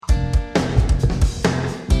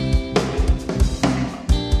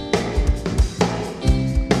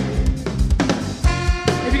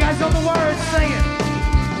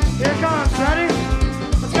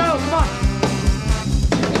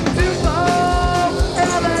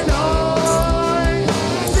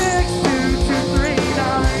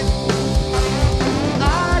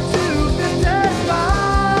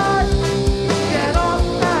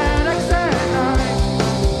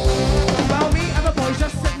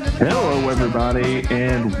Hello, everybody,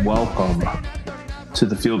 and welcome to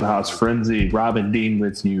the Fieldhouse Frenzy. Robin Dean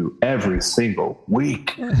with you every single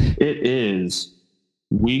week. It is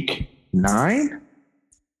week 9.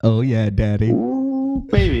 Oh, yeah, Daddy. Ooh,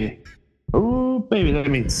 baby. Ooh, baby. That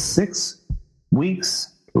means 6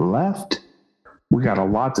 weeks left. We got a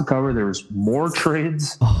lot to cover. There's more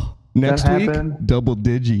trades. Next week, happened. double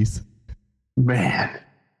digis. Man.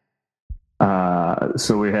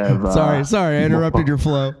 So we have... Sorry, I interrupted your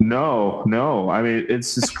flow. No. I mean,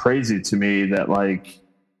 it's just crazy to me that,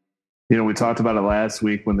 we talked about it last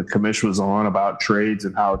week when the commission was on about trades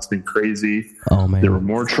and how it's been crazy. Oh, man. There were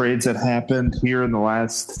more trades that happened here in the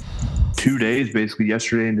last 2 days, basically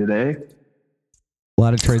yesterday and today. A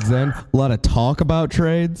lot of trades then. A lot of talk about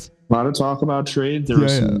trades. A lot of talk about trades. There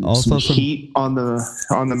was some heat on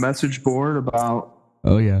the message board about...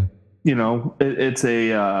 Oh, yeah. It's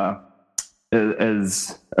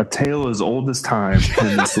as a tale as old as time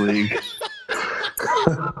in this league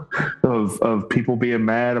of people being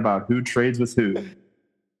mad about who trades with who.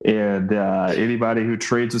 And anybody who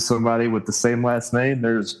trades with somebody with the same last name,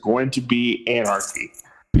 there's going to be anarchy.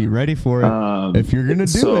 Be ready for it. If you're going to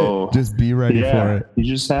do it, just be ready for it. You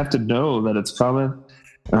just have to know that it's coming.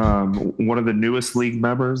 One of the newest league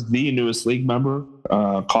members,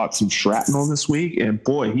 caught some shrapnel this week. And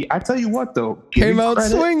boy, I tell you what, though. Came out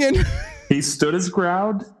swinging. He stood his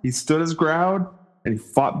ground. And he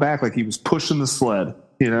fought back like he was pushing the sled.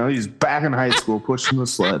 He's back in high school pushing the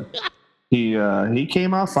sled. He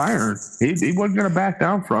came out firing. He wasn't going to back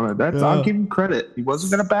down from it. I'll give him credit. He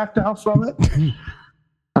wasn't going to back down from it.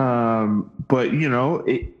 But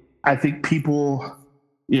I think people,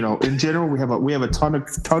 in general, we have a ton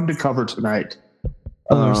to cover tonight.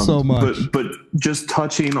 There's so much. But just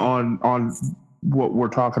touching on what we're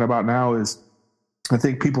talking about now is, I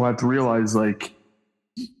think people have to realize,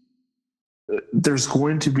 there's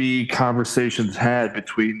going to be conversations had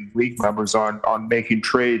between league members on making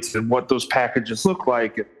trades and what those packages look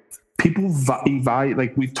like. People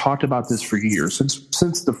evaluate, we've talked about this for years.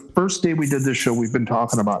 Since the first day we did this show, we've been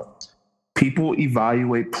talking about it. People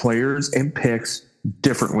evaluate players and picks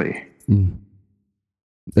differently.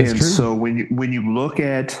 That's true. So when you look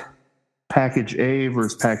at package A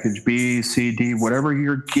versus package B, C, D, whatever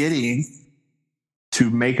you're getting to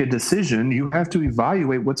make a decision, you have to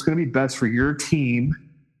evaluate what's going to be best for your team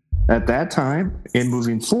at that time and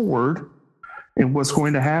moving forward and what's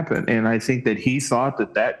going to happen. And I think that he thought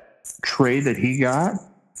that trade that he got,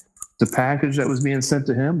 the package that was being sent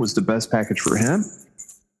to him, was the best package for him.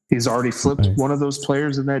 He's already flipped one of those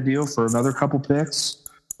players in that deal for another couple picks.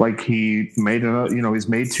 He made he's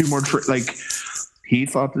made 2 more trades. He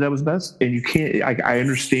thought that was best. And you can't, I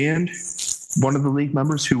understand one of the league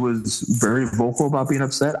members who was very vocal about being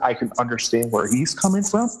upset. I can understand where he's coming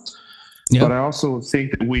from. Yep. But I also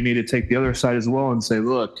think that we need to take the other side as well and say,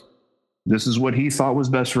 look, this is what he thought was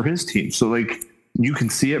best for his team. So you can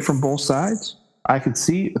see it from both sides. I can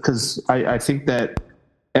see, because I think that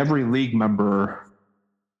every league member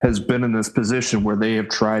has been in this position where they have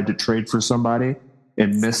tried to trade for somebody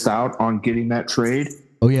and missed out on getting that trade.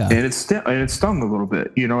 Oh yeah. And it stung a little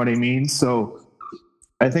bit. You know what I mean? So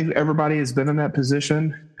I think everybody has been in that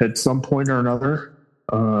position at some point or another.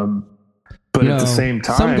 But at the same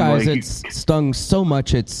time, some guys it's stung so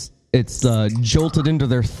much it's jolted into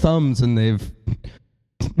their thumbs, and they've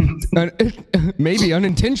maybe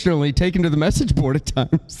unintentionally taken to the message board at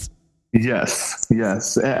times. Yes.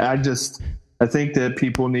 I think that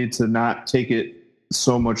people need to not take it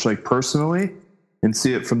so much personally and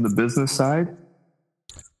see it from the business side.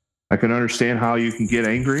 I can understand how you can get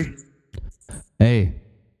angry. Hey.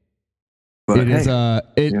 But it is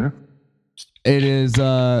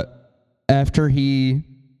after I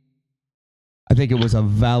think it was a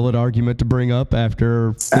valid argument to bring up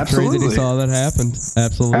after the trade that he saw that happened.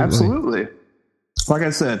 Absolutely. Like I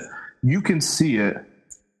said, you can see it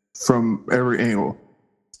from every angle.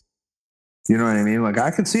 You know what I mean?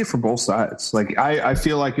 I can see it from both sides. I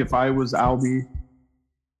feel like if I was Albie,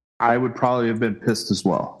 I would probably have been pissed as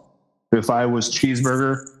well. If I was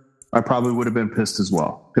Cheeseburger, I probably would have been pissed as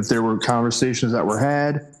well. If there were conversations that were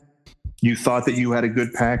had, you thought that you had a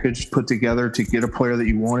good package put together to get a player that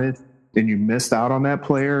you wanted, and you missed out on that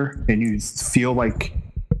player, and you feel like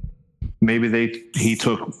maybe he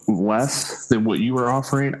took less than what you were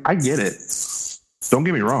offering. I get it. Don't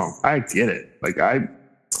get me wrong. I get it. I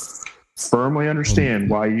firmly understand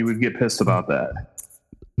why you would get pissed about that.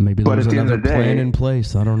 Maybe there's another plan in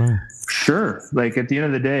place. I don't know. Sure. At the end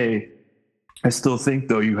of the day, I still think,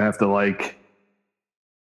 though, you have to,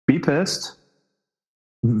 be pissed,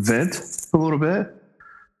 vent a little bit,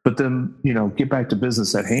 but then, get back to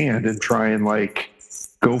business at hand and try and,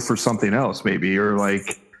 go for something else maybe, or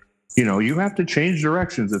like, you have to change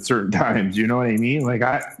directions at certain times. You know what I mean? Like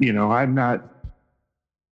I'm not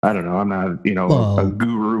a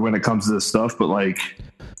guru when it comes to this stuff, but like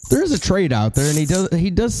there is a trade out there, and he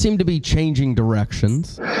does seem to be changing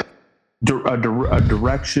directions. A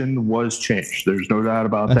direction was changed. There's no doubt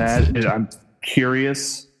about that. And I'm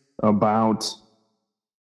curious about,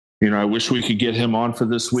 I wish we could get him on for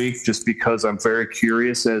this week, just because I'm very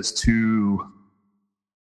curious as to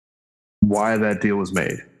why that deal was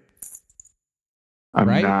made.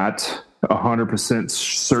 I'm not 100%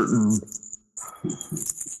 certain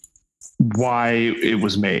why it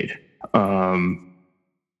was made.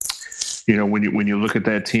 When you look at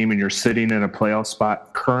that team and you're sitting in a playoff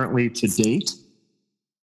spot currently to date,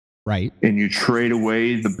 right, and you trade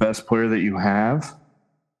away the best player that you have,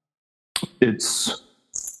 it's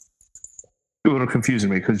a little confusing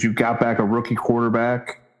me, because you got back a rookie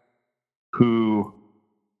quarterback who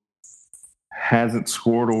hasn't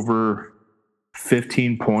scored over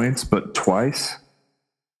 15 points but twice.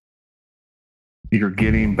 You're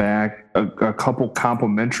getting back a couple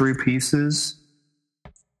complimentary pieces.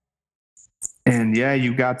 And yeah,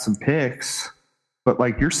 you got some picks, but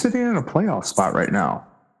like, you're sitting in a playoff spot right now.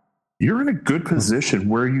 You're in a good position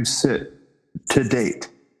where you sit to date.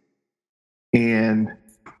 And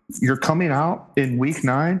you're coming out in week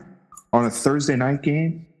 9 on a Thursday night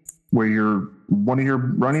game where one of your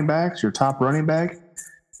running backs, your top running back,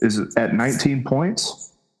 is at 19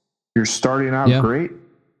 points. You're starting out great.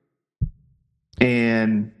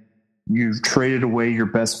 And you've traded away your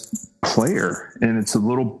best player, and it's a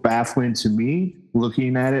little baffling to me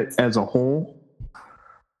looking at it as a whole.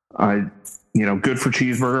 Good for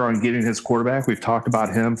Cheeseburger on getting his quarterback. We've talked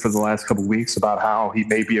about him for the last couple of weeks about how he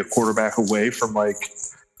may be a quarterback away from like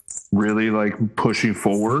really like pushing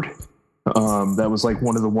forward. That was like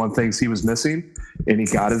one of the things he was missing, and he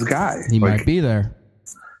got his guy. He might be there.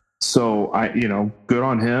 So good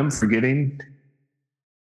on him for getting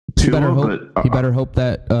Tua. He better hope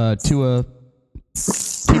that Tua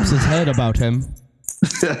keeps his head about him.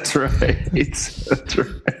 That's right. That's right.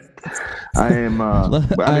 I am.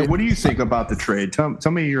 What do you think about the trade?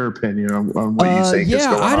 Tell me your opinion on what you think is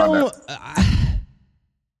going on.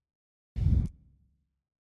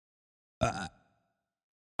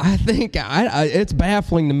 I think it's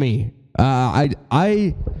baffling to me. I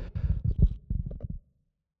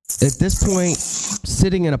at this point,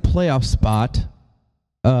 sitting in a playoff spot,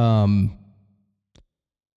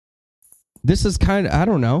 this is kind of, I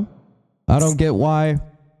don't know. I don't get why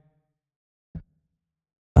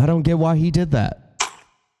he did that.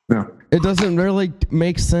 Yeah. It doesn't really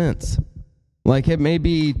make sense. Like, he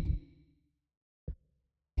maybe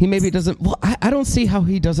doesn't, well, I don't see how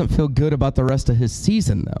he doesn't feel good about the rest of his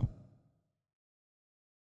season, though.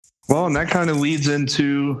 Well, and that kind of leads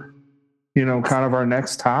into, kind of our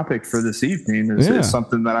next topic for this evening is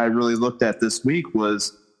something that I really looked at this week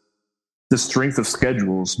was the strength of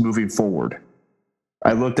schedules moving forward.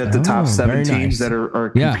 I looked at the top 7 teams that are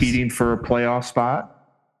competing for a playoff spot.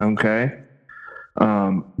 Okay.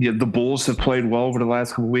 The Bulls have played well over the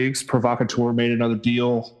last couple of weeks. Provocateur made another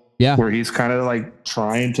deal where he's kind of like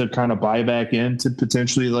trying to kind of buy back in to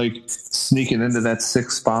potentially like sneaking into that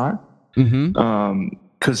 6th spot. Mm-hmm.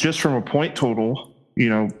 Because just from a point total,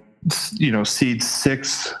 seeds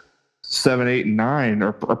 6, 7, 8, and 9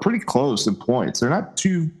 are pretty close in points. They're not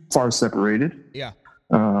too far separated. Yeah.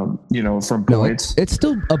 From points. It's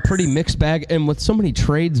still a pretty mixed bag, and with so many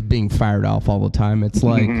trades being fired off all the time, it's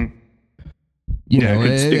like,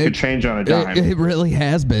 it could change on a dime. It really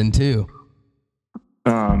has been too.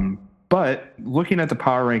 But looking at the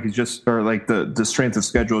power rankings, or like the strength of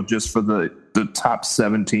schedule, just for the top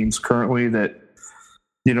 7 teams currently that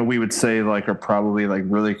we would say like are probably like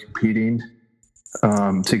really competing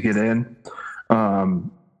to get in.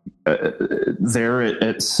 They're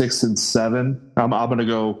at 6 and 7. I'm going to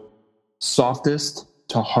go softest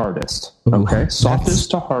to hardest. Okay,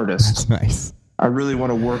 softest to hardest. That's nice. I really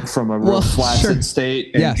want to work from a real flaccid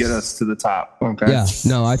state and get us to the top. Okay. Yeah.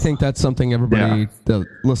 No, I think that's something everybody that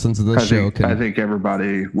listens to this show can. I think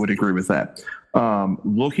everybody would agree with that.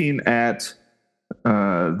 Looking at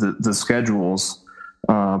the schedules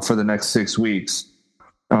for the next 6 weeks.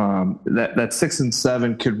 That 6 and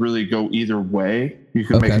 7 could really go either way. You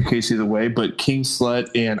could make a case either way, but King Slut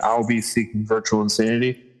and I'll Be Seeking Virtual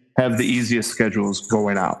Insanity have the easiest schedules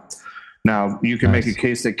going out. Now, you can make a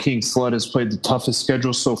case that King Slut has played the toughest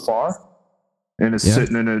schedule so far and is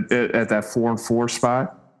sitting at that 4-4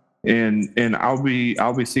 spot. And I'll Be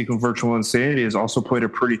Seeking Virtual Insanity has also played a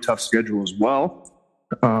pretty tough schedule as well,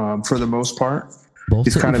 for the most part. Both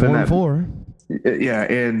he's kind of in that 4-4.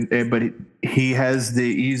 Yeah, but he has the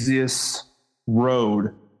easiest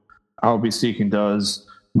road. I'll be seeking does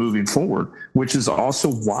moving forward, which is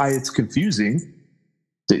also why it's confusing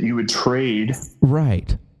that you would trade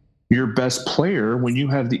your best player when you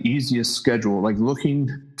have the easiest schedule. Like looking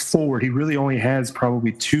forward, he really only has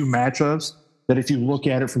probably 2 matchups that if you look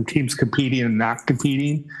at it from teams competing and not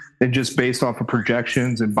competing, and just based off of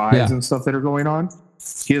projections and buys and stuff that are going on,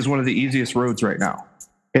 he has one of the easiest roads right now.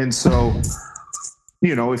 And so,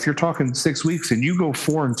 if you're talking 6 weeks and you go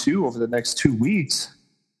 4-2 over the next 2 weeks,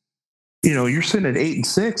 you're sitting at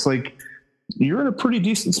 8-6, like you're in a pretty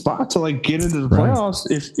decent spot to like get into the playoffs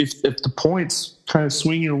if the points kind of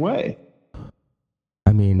swing your way.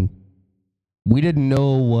 I mean, we didn't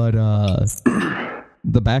know what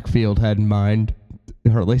the backfield had in mind,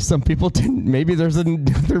 or at least some people didn't. Maybe there's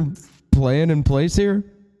another plan in place here.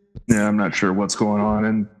 Yeah, I'm not sure what's going on,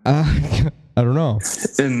 and I don't know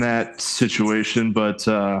in that situation, but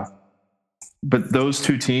those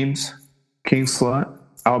 2 teams, King Slut,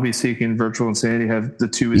 I'll be seeking Virtual Insanity, have the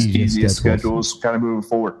 2 easiest schedules kind of moving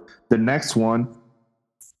forward. The next one,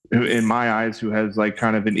 in my eyes, who has like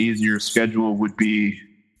kind of an easier schedule would be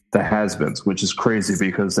the Has-Beens, which is crazy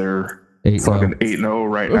because they're 8-0.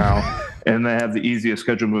 8-0 right now, and they have the easiest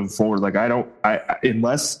schedule moving forward. Like I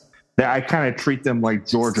kind of treat them like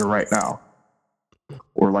Georgia right now,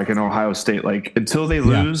 or like an Ohio State. Like until they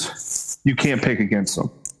lose, you can't pick against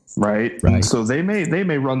them, right? And so they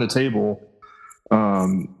may run the table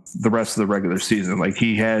the rest of the regular season. Like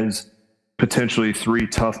he has potentially 3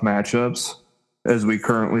 tough matchups as we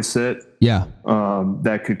currently sit. Yeah,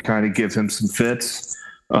 that could kind of give him some fits,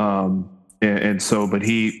 and so, but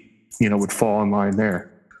he would fall in line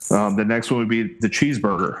there. The next one would be the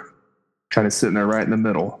Cheeseburger, kind of sitting there right in the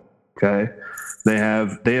middle. Okay, they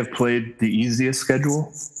have played the easiest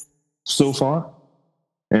schedule so far,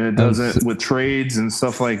 and it doesn't with trades and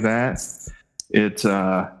stuff like that. It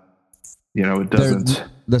doesn't.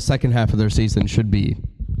 The second half of their season should be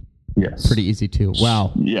pretty easy too.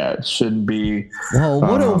 Wow. Yeah, it shouldn't be. Well,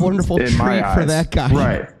 what a wonderful treat for that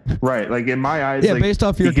guy. Right. Like in my eyes, yeah, based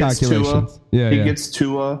off your calculations. He gets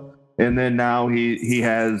Tua, and then now he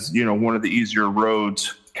has one of the easier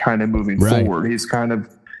roads kind of moving forward. He's kind of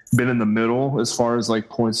been in the middle as far as like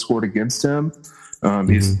points scored against him.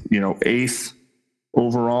 He's 8th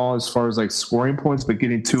overall as far as like scoring points, but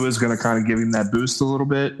getting Tua is going to kind of give him that boost a little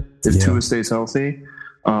bit if Tua stays healthy.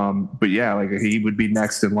 But yeah, like he would be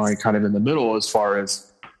next in line kind of in the middle as far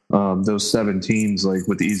as those 7 teams like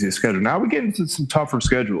with the easiest schedule. Now we get into some tougher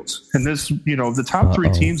schedules, and this the top 3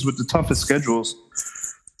 teams with the toughest schedules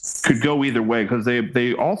could go either way, because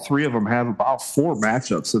they all 3 of them have about 4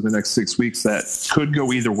 matchups in the next 6 weeks that could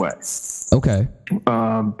go either way. Okay.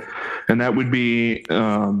 And that would be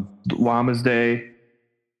Llamas Day,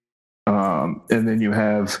 and then you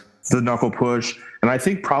have the Knuckle Push, and I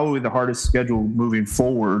think probably the hardest schedule moving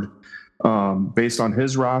forward, based on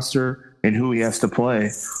his roster and who he has to play,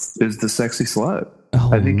 is the Sexy Slut.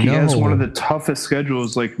 I think he has one of the toughest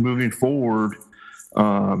schedules like moving forward,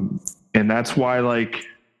 and that's why like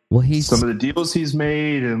some of the deals he's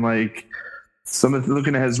made, and like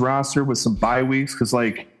looking at his roster with some bye weeks, because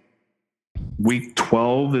like week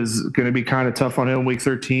 12 is going to be kind of tough on him. Week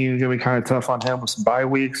 13 is going to be kind of tough on him with some bye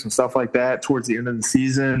weeks and stuff like that towards the end of the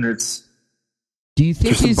season. Do you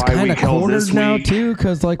think he's kind of cornered now too?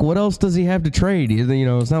 Because like, what else does he have to trade?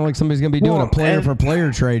 It's not like somebody's going to be doing a player for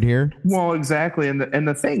player trade here. Well, exactly. And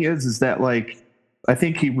the thing is that like, I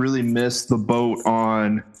think he really missed the boat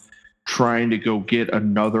on trying to go get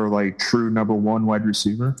another like true number 1 wide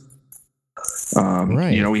receiver.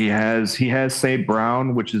 He has St.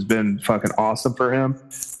 Brown, which has been fucking awesome for him.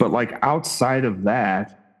 But like outside of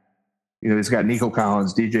that, he's got Nico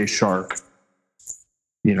Collins, DJ Shark,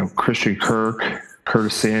 Christian Kirk,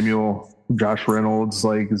 Curtis Samuel, Josh Reynolds,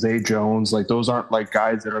 like Zay Jones. Like those aren't like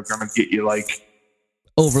guys that are going to get you like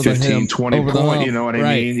over 15, 20 over point, you know what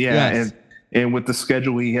I mean? Yeah. Yes. And with the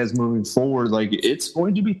schedule he has moving forward, like it's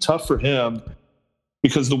going to be tough for him,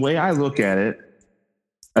 because the way I look at it,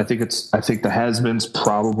 I think the Has-Beens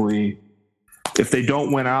probably, if they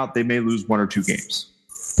don't win out, they may lose 1 or 2 games.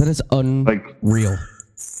 That is unreal.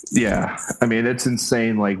 Yeah. I mean, it's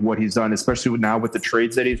insane, like what he's done, especially now with the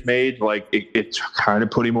trades that he's made. Like it kind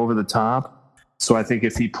of put him over the top. So I think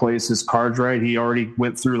if he plays his cards right, he already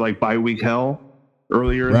went through like bye week hell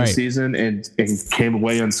earlier in the season and came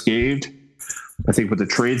away unscathed. I think with the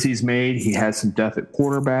trades he's made, he has some depth at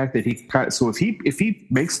quarterback that he kind of, so if he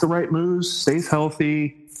makes the right moves, stays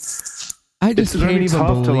healthy, I just can't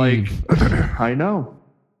even believe. I know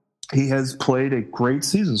he has played a great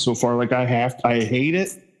season so far. Like I hate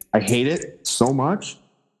it so much,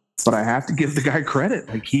 but I have to give the guy credit.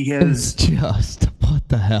 Like he has It's just what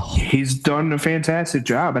the hell. He's done a fantastic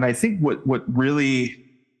job. And I think what really,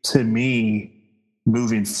 to me,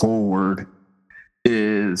 moving forward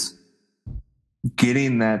is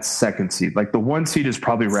getting that second seed. Like the 1 seed is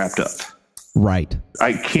probably wrapped up. Right.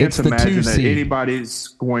 I can't imagine that anybody's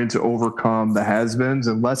going to overcome the has-beens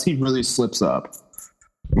unless he really slips up.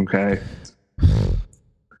 Okay.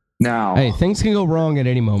 Now, hey, things can go wrong at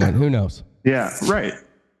any moment. Who knows? Yeah, right.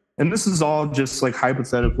 And this is all just like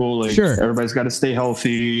hypothetical. Like sure. Everybody's got to stay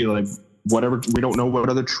healthy. Like whatever. We don't know what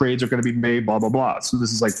other trades are going to be made. Blah blah blah. So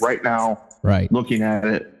this is like right now. Right. Looking at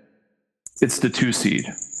it, it's the 2 seed.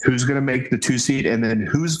 Who's going to make the 2 seed, and then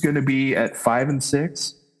who's going to be at 5 and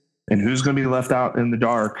 6, and who's going to be left out in the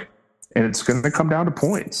dark, and it's going to come down to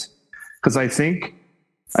points. Because I think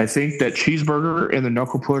that Cheeseburger and the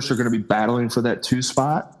Knuckle Push are going to be battling for that 2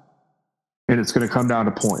 spot, and it's going to come down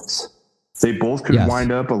to points. They both could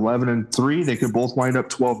wind up 11 and 3. They could both wind up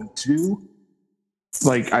 12 and 2.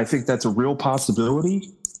 Like I think that's a real possibility.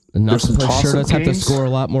 The Knuckle Push sure does have to score a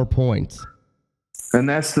lot more points. And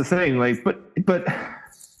that's the thing. Like, but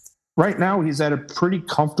right now he's at a pretty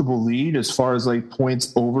comfortable lead as far as like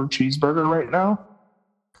points over Cheeseburger right now.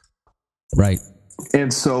 Right.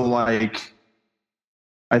 And so like,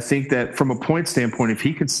 I think that from a point standpoint, if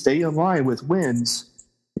he can stay in line with wins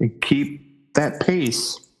and keep that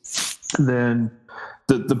pace, then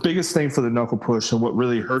the biggest thing for the Knuckle Push and what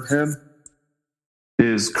really hurt him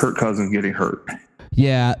is Kirk Cousins getting hurt.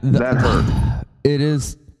 Yeah. That hurt. It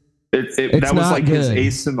is. That was like good. His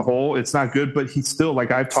ace in the hole. It's not good, but he's still,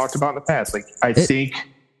 like I've talked about in the past, like I think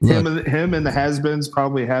him and the has-beens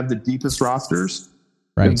probably have the deepest rosters.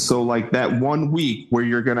 Right. And so like that 1 week where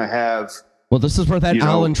you're going to have. Well, this is where that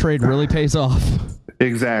Allen trade really pays off.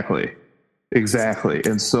 Exactly.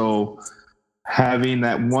 And so having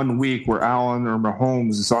that 1 week where Allen or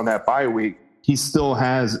Mahomes is on that bye week, he still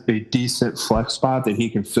has a decent flex spot that he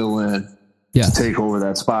can fill in to take over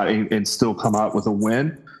that spot and still come out with a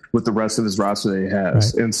win with the rest of his roster that he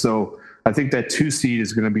has. Right. And so I think that 2 seed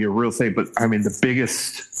is going to be a real thing. But I mean, I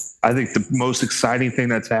think the most exciting thing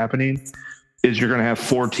that's happening is you're going to have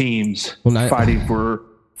 4 teams fighting for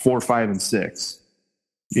 4, 5, and 6.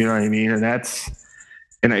 You know what I mean? And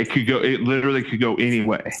it literally could go any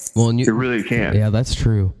way. Well, it really can. Yeah, that's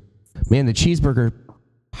true. Man, the Cheeseburger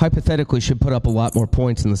hypothetically should put up a lot more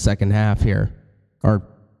points in the second half here. Or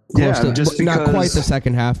close to, just because, not quite the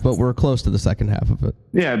second half, but we're close to the second half of it.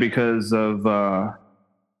 Yeah, because of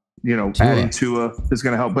adding Tua is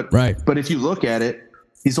going to help. But if you look at it,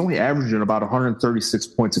 he's only averaging about 136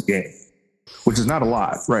 points a game, which is not a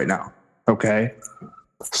lot right now. Okay,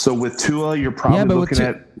 so with Tua, you're probably looking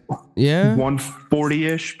at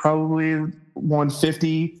 140-ish, probably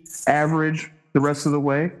 150 average the rest of the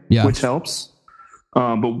way, which helps. But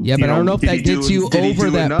I don't know if that gets you over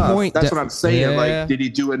that point. That's what I'm saying. Yeah. Like, did he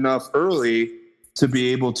do enough early to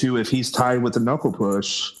be able to, if he's tied with the Knuckle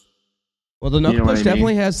Push? Well, the Knuckle Push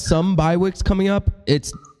definitely has some bye weeks coming up.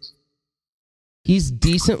 He's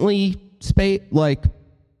decently spaced. Like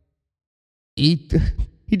he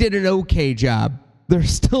did an okay job.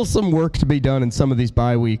 There's still some work to be done in some of these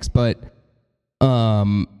bye weeks, but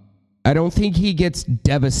I don't think he gets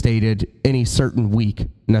devastated any certain week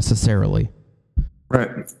necessarily. Right,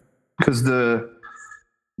 because the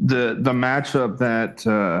matchup that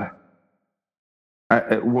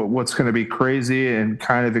what's going to be crazy and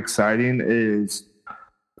kind of exciting is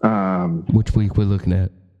which week we're looking at.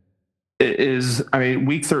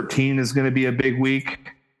 Week 13 is going to be a big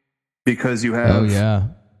week because you have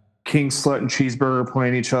King Slut and Cheeseburger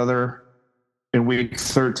playing each other. In week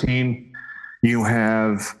 13, you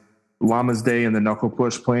have Llama's Day and the Knuckle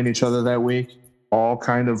Push playing each other that week. All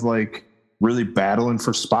kind of like really battling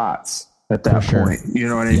for spots at that point. You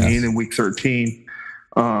know what I mean? In week 13.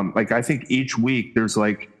 I think each week there's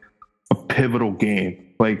like a pivotal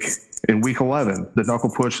game. Like in week 11, the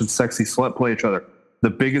Knuckle Push and Sexy Slut play each other. The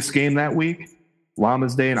biggest game that week,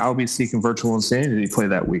 Llama's Day and I'll Be Seeking Virtual Insanity play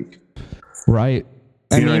that week. Right.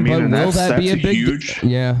 You know what I mean? And will that be a big huge?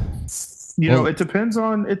 Yeah. It depends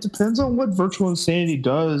on what Virtual Insanity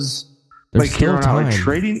does. Like here on out, like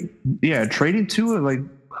trading to it like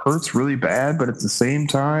hurts really bad, but at the same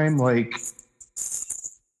time, like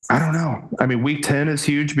I don't know. I mean, week 10 is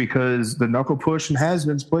huge because the Knuckle Push and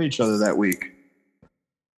has-beens play each other that week.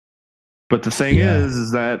 But the thing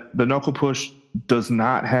is that the Knuckle Push does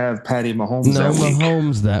not have Patty Mahomes that week. No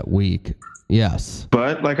Mahomes that week. Yes.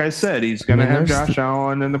 But like I said, he's going to have Josh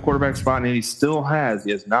Allen in the quarterback spot, and he still has.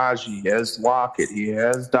 He has Najee, he has Lockett, he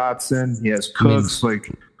has Dotson, he has Cooks.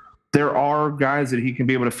 Like there are guys that he can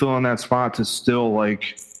be able to fill in that spot to still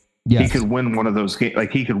like Yes. he could win one of those games.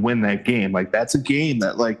 Like he could win that game. Like that's a game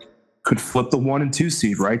that like could flip the 1 and 2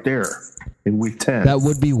 seed right there in week 10. That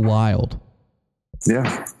would be wild.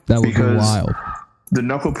 Yeah. That would be wild. The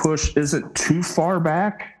knuckle push isn't too far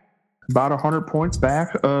back, about 100 points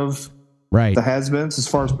back of right. the has-beens as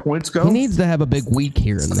far as points go. He needs to have a big week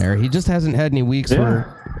here and there. He just hasn't had any weeks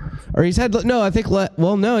where, or he's had, no, I think,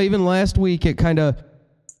 even last week it kind of,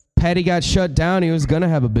 Patty got shut down. He was going to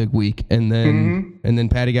have a big week, and then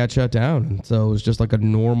Patty got shut down. And so it was just like a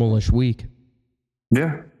normal-ish week.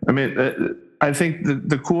 Yeah. I mean, I think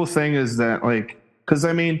the cool thing is that, like, because,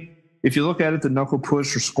 I mean, if you look at it, the knuckle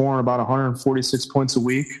push are scoring about 146 points a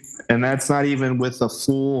week, and that's not even with a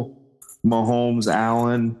full Mahomes,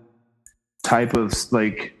 Allen type of,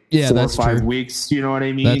 like, 4 or 5 weeks. You know what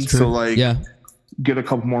I mean? That's true. So, like, get a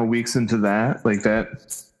couple more weeks into that. Like,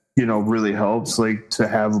 that, you know, really helps, like, to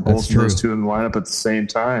have both of those two in the lineup at the same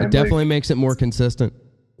time. It definitely makes it more consistent.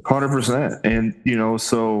 100%. And, you know,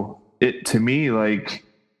 so it, to me, like,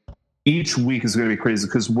 each week is going to be crazy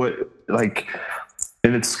because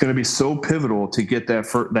and it's going to be so pivotal to get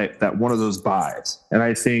that one of those buys. And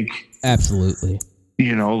I think absolutely,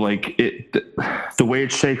 you know, like the way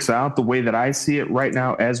it shakes out, the way that I see it right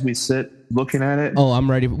now as we sit looking at it. Oh, I'm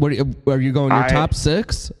ready. What are you going? Your top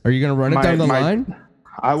 6? Are you going to run it down the line?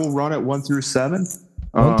 I will run it 1 through 7.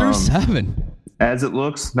 1 through 7. As it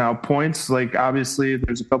looks now, points, like obviously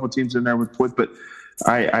there's a couple teams in there with points, but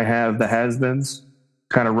I have the has-beens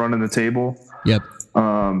kind of running the table. Yep.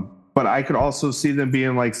 But I could also see them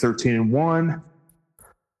being like 13-1,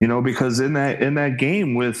 you know, because in that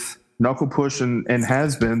game with knuckle push and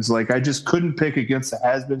has-beens, like I just couldn't pick against the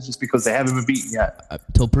has-beens just because they haven't been beaten yet.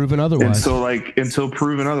 Until proven otherwise. And so until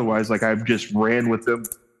proven otherwise, like I've just ran with them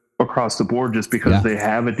across the board just because they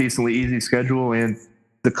have a decently easy schedule and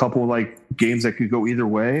the couple like games that could go either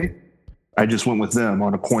way. I just went with them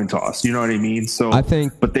on a coin toss. You know what I mean? So I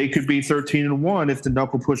think, but they could be 13-1 if the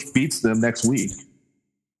knuckle push beats them next week.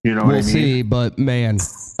 You know what I mean? We'll see, but man,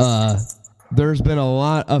 there's been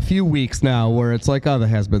a few weeks now where it's like, oh, the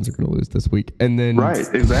has-beens are going to lose this week, and then right,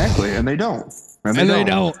 exactly, and they don't, they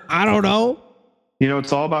don't. I don't know. You know,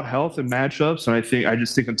 it's all about health and matchups, and I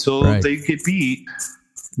just think until they get beat,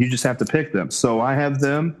 you just have to pick them. So I have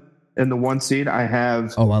them in the 1 seed. I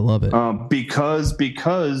have. Oh, I love it. Because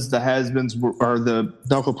the has-beens or the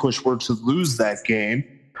knuckle push were to lose that game.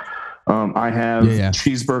 I have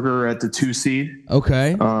Cheeseburger at the 2 seed.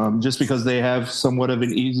 Okay. Just because they have somewhat of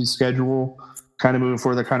an easy schedule, kind of moving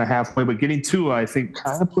forward, they're kind of halfway. But getting Tua, I think,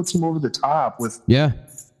 kind of puts him over the top with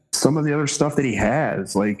some of the other stuff that he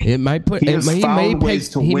has. Like it might put. He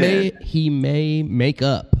may make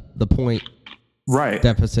up the point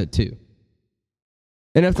deficit too.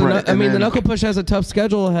 And if the knuckle push has a tough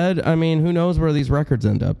schedule ahead, I mean, who knows where these records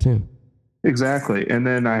end up too. Exactly. And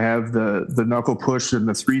then I have the knuckle push in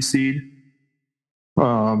the 3 seed.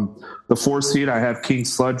 The 4 seed, I have King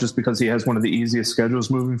Slud just because he has one of the easiest schedules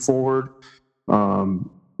moving forward. You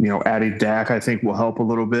know, adding Dak, I think, will help a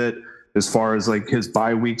little bit as far as like his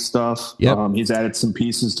bye week stuff. Yep. He's added some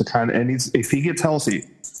pieces to kind of, and if he gets healthy,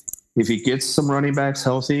 if he gets some running backs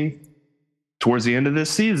healthy towards the end of this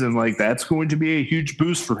season, like that's going to be a huge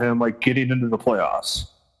boost for him, like getting into the playoffs.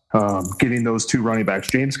 Getting those 2 running backs,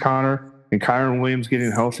 James Conner and Kyron Williams, getting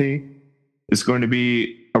healthy is going to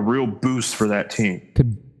be a real boost for that team.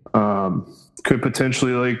 Could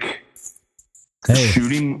potentially like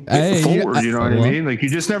shooting forward, you know what I mean? Like you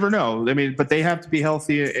just never know. I mean, but they have to be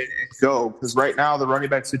healthy and go because right now the running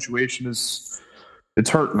back situation it's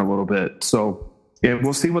hurting a little bit. So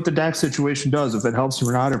we'll see what the Dak situation does, if it helps him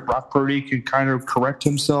or not. If Brock Purdy can kind of correct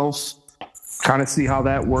himself, kind of see how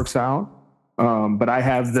that works out. But I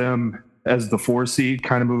have them as the 4 seed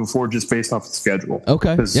kind of moving forward just based off the schedule.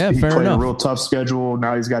 Okay. Yeah, fair enough. A real tough schedule.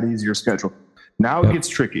 Now he's got an easier schedule. Now it gets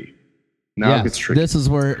tricky. It gets tricky. This is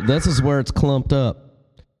where it's clumped up.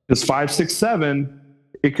 This 5, 6, 7,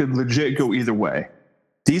 it could legit go either way.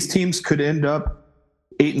 These teams could end up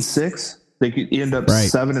 8-6. They could end up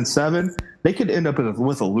 7-7. They could end up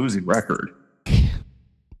with a losing record.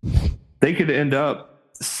 They could end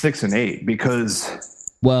up 6-8 because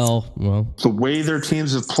well, the way their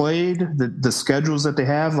teams have played, the schedules that they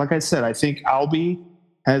have, like I said, I think Albie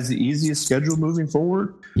has the easiest schedule moving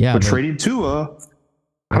forward. Yeah, but trading Tua,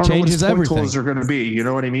 I don't know what his point totals are going to be. You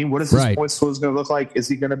know what I mean? What is his point totals going to look like? Is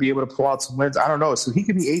he going to be able to pull out some wins? I don't know. So he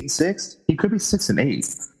could be 8-6. He could be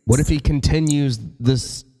 6-8. What if he continues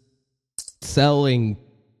this selling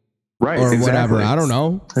or whatever? I don't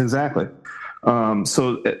know. Exactly.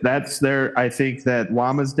 So that's there. I think that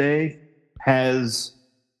Llama's Day has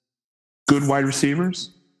good wide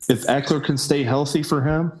receivers. If Eckler can stay healthy for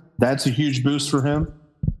him, that's a huge boost for him.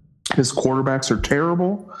 His quarterbacks are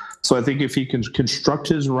terrible. So I think if he can construct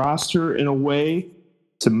his roster in a way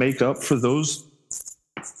to make up for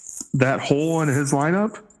that hole in his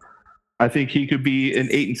lineup, I think he could be an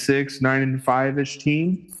 8-6, 9-5-ish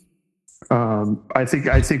team. I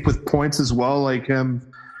think with points as well, like him,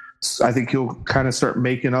 I think he'll kind of start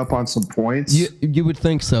making up on some points. You would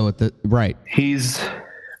think so right. He's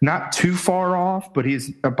not too far off, but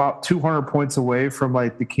he's about 200 points away from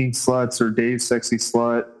like the King Sluts or Dave Sexy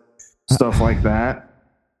Slut, stuff like that,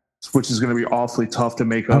 which is going to be awfully tough to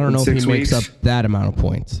make up. I don't know in 6 if he weeks. makes up that amount of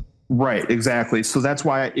points. Right, exactly. So that's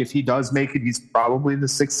why if he does make it, he's probably the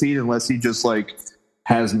 6th seed unless he just like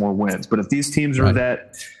has more wins. But if these teams are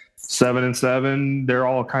that 7-7, they're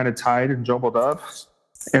all kind of tied and jumbled up.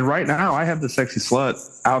 And right now, I have the Sexy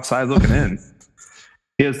Slut outside looking in.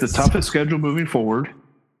 He has the toughest schedule moving forward.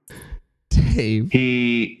 Dave.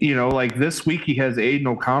 He, like this week, he has Aiden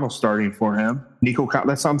O'Connell starting for him. Nico,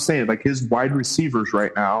 that's what I'm saying. Like his wide receivers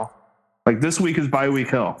right now, like this week is bye week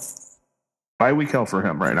hell. Bye week hell for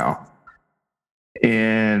him right now.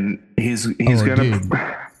 And he's he's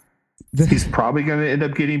probably gonna end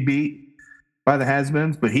up getting beat by the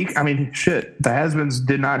has-beens, but the has-beens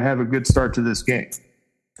did not have a good start to this game.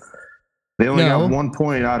 They only got 1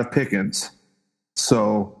 point out of Pickens.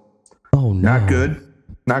 So not good.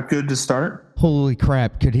 Not good to start. Holy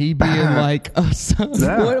crap. Could he be in like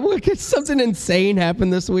what could something insane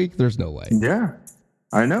happen this week? There's no way. Yeah.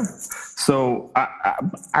 I know. So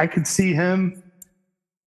I could see him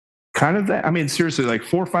kind of that. I mean, seriously, like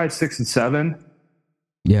 4, 5, 6, and 7.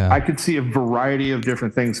 Yeah. I could see a variety of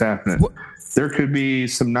different things happening. There could be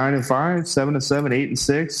some 9-5, 7-7,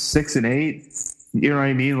 8-6, 6-8. You know what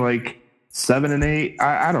I mean? Like 7-8.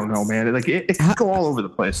 I don't know, man. Like it could go all over the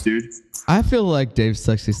place, dude. I feel like Dave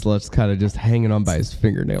Sexy Slut's kind of just hanging on by his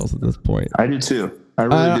fingernails at this point. I do too. I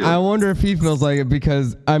really do. I wonder if he feels like it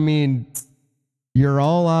because, I mean, you're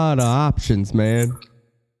all out of options, man.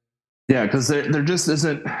 Yeah, because there just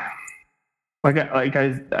isn't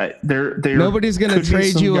nobody's gonna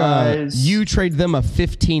trade you you trade them a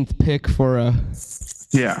 15th pick for a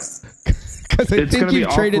because I think you've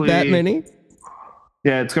traded that many.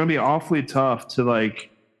 Yeah, it's gonna be awfully tough to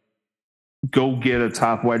like go get a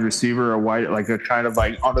top wide receiver, a kind of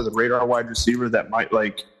like under the radar wide receiver that might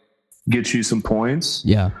like get you some points.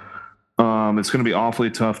 Yeah. It's going to be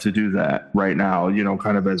awfully tough to do that right now,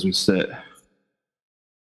 kind of as we sit.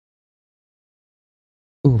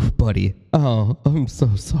 Oof, buddy. Oh, I'm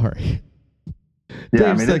so sorry.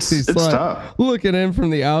 Yeah, Dave it's tough. Looking in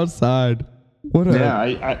from the outside. What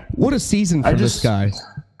a season for this guy.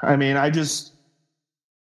 I mean,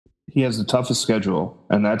 he has the toughest schedule,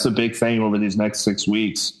 and that's a big thing over these next 6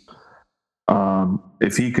 weeks.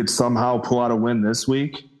 If he could somehow pull out a win this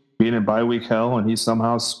week, being in bye week hell, and he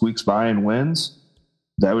somehow squeaks by and wins,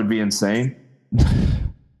 that would be insane. I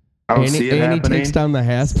don't see it happening. And he takes down the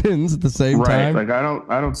has-beens at the same time. Like I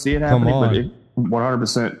don't see it happening, but it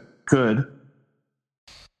 100% could.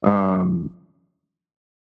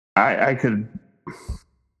 I could.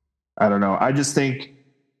 I don't know. I just think,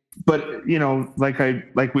 but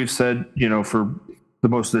like we've said, for the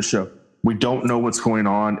most of this show, we don't know what's going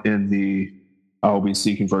on in the I'll be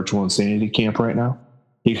seeking virtual insanity camp right now.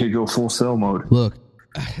 He could go full sell mode. Look,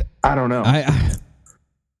 I don't know.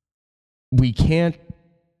 We cannot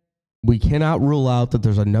rule out that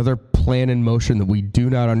there's another plan in motion that we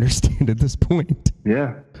do not understand at this point.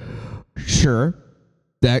 Yeah. Sure.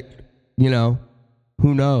 That,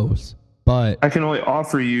 who knows? But I can only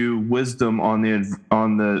offer you wisdom on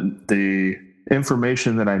the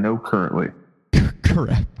information that I know currently.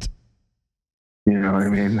 Correct. You know what I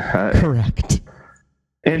mean? Correct.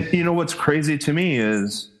 And what's crazy to me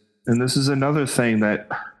is, and this is another thing that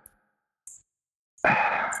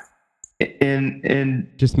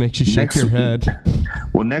just makes you shake your head.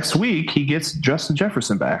 Well, next week he gets Justin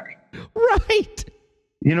Jefferson back. Right.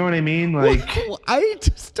 You know what I mean? Like, I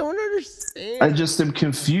just don't understand. I just am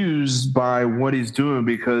confused by what he's doing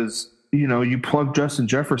because, you plug Justin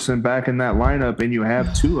Jefferson back in that lineup and you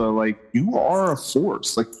have Tua, like, you are a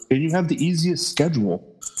force. Like, and you have the easiest schedule.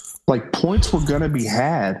 Like, points were going to be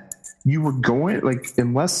had. You were going, like,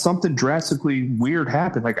 unless something drastically weird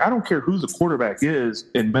happened. Like, I don't care who the quarterback is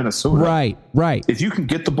in Minnesota. Right. If you can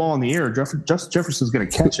get the ball in the air, Justin Jefferson's going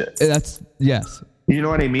to catch it. Yes. You know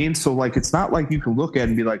what I mean? So, like, it's not like you can look at it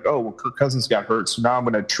and be like, oh, well, Kirk Cousins got hurt, so now I'm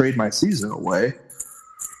going to trade my season away.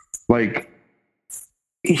 Like,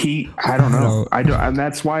 I don't know. And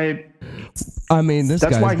that's why. I mean, this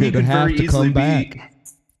guy's going to have to come back.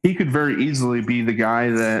 He could very easily be the guy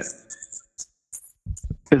that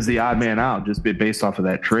is the odd man out, just based off of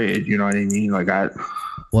that trade. You know what I mean? Like,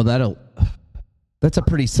 That's a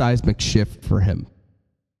pretty seismic shift for him.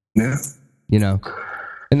 Yeah. You know?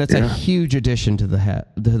 And that's a huge addition to the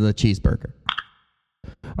cheeseburger.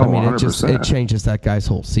 I mean, 100%. it changes that guy's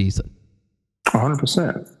whole season.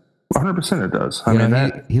 100%. 100% it does.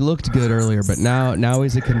 He looked good earlier, but now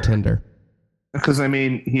he's a contender. Because, I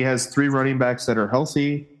mean, he has 3 running backs that are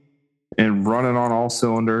healthy and running on all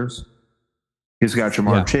cylinders. He's got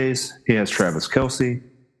Jamar Chase. He has Travis Kelce.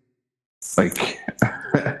 Like,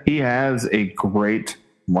 he has a great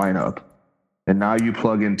lineup. And now you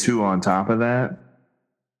plug in Tua on top of that.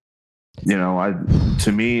 You know,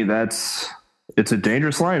 to me, it's a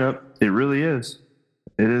dangerous lineup. It really is.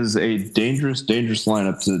 It is a dangerous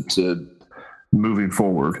lineup to moving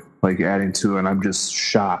forward, like adding to, and I'm just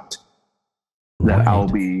shocked that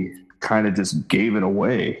Albie kind of just gave it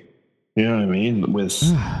away. You know what I mean?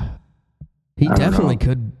 He definitely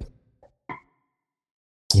could.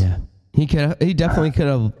 Yeah, he definitely could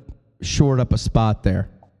have shored up a spot there.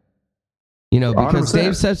 You know, because 100%.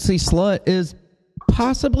 Dave Setsy-Slut is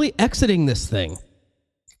possibly exiting this thing.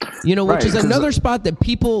 You know, which is another spot that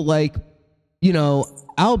people like. You know,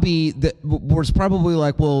 Albie that was probably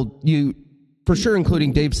like, well, you for sure,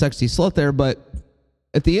 including Dave Sexy Slut there, but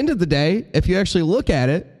at the end of the day, if you actually look at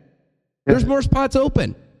it, there's more spots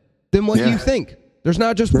open than what you think. There's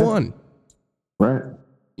not just one. Right.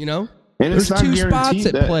 You know? And there's 2 spots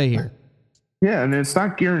at play here. Yeah, and it's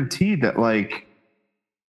not guaranteed that like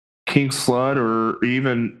King Slut or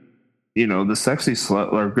even, you know, the Sexy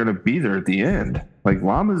Slut are going to be there at the end. Like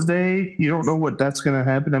Llama's Day, you don't know what that's going to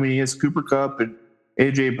happen. I mean, he has Cooper Kupp and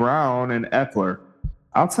A.J. Brown and Eckler.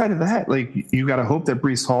 Outside of that, like you got to hope that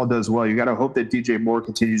Breece Hall does well. You got to hope that DJ Moore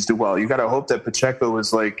continues to do well. You got to hope that Pacheco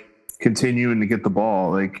is like continuing to get the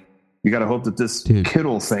ball. Like you got to hope that this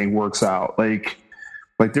Kittle thing works out. Like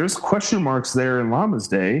there's question marks there in Llama's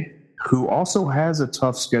Day, who also has a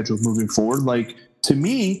tough schedule moving forward. Like to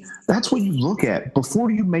me, that's what you look at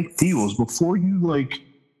before you make deals, before you like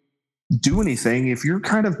do anything. If you're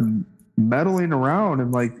kind of meddling around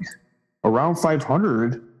and like around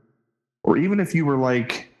 500, or even if you were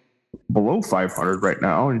like below 500 right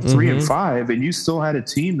now and 3-5, and you still had a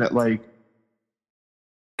team that like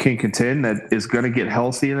can contend, that is going to get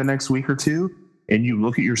healthy in the next week or two, and you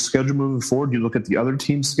look at your schedule moving forward, you look at the other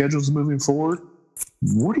team's schedules moving forward,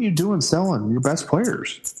 what are you doing selling your best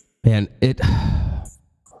players? Man, it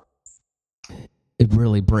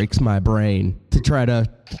really breaks my brain to try to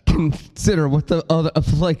consider what the other,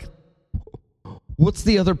 like, what's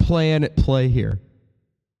the other plan at play here?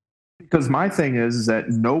 Because my thing is that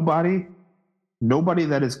nobody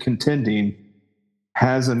that is contending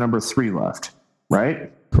has a number 3 left,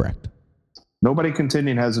 right? Correct. Nobody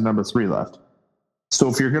contending has a number 3 left. So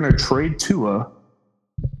if you're going to trade Tua,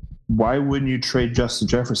 why wouldn't you trade Justin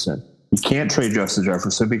Jefferson? You can't trade Justin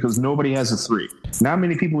Jefferson because nobody has a 3. Not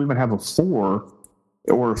many people even have a 4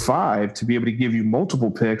 or a 5 to be able to give you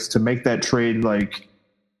multiple picks to make that trade like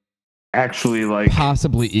actually like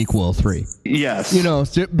possibly equal 3. Yes. You know,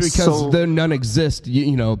 because then none exist.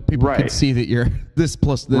 You know, people can see that you're this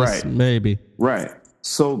plus this, maybe. Right.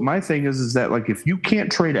 So my thing is that like if you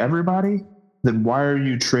can't trade everybody, then why are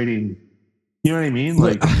you trading? You know what I mean?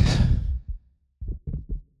 Like,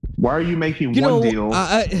 why are you making one deal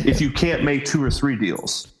if you can't make 2 or 3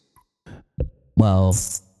 deals? Well,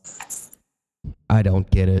 I don't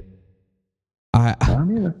get it.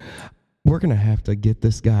 We're going to have to get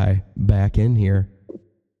this guy back in here.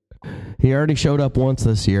 He already showed up once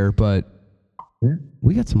this year, but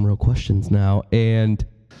we got some real questions now. And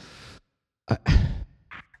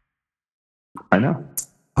I know.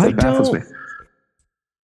 It baffles me.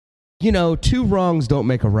 You know, 2 wrongs don't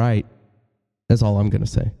make a right. That's all I'm going to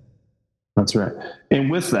say. That's right. And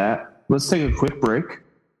with that, let's take a quick break.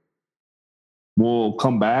 We'll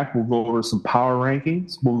come back. We'll go over some power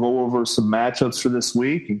rankings. We'll go over some matchups for this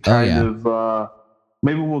week and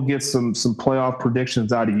maybe we'll get some playoff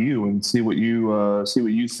predictions out of you and see what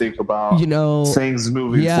you think about things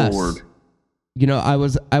moving forward. You know, I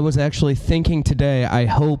was actually thinking today, I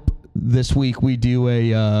hope this week we do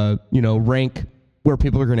a rank where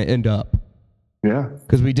people are going to end up. Yeah.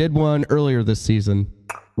 Because we did one earlier this season.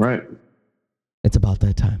 Right. It's about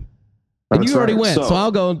that time. And you already went, so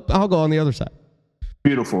I'll go on the other side.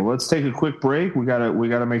 Beautiful. Let's take a quick break. We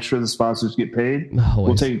gotta make sure the sponsors get paid. Always.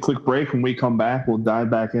 We'll take a quick break. When we come back, we'll dive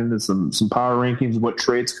back into some power rankings, what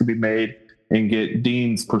trades could be made, and get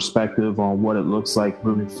Dean's perspective on what it looks like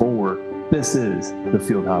moving forward. This is the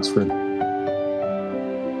Fieldhouse Friend.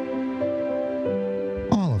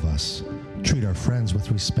 All of us treat our friends with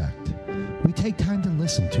respect. We take time to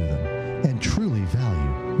listen to them and truly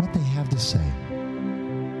value what they have to say.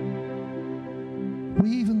 We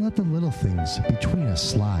even let let the little things between us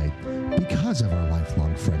slide because of our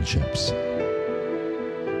lifelong friendships.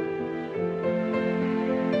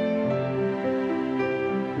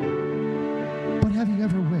 But have you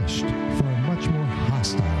ever wished for a much more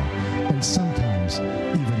hostile and sometimes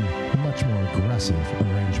even much more aggressive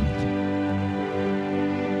arrangement?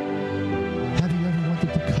 Have you ever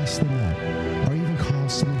wanted to cuss them out or even call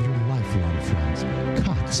some of your lifelong friends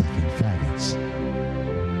cocksucking faggots?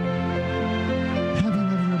 Have you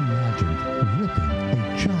ever imagined ripping a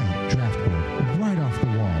giant draft board right off the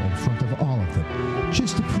wall in front of all of them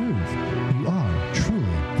just to prove you are truly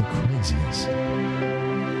the craziest?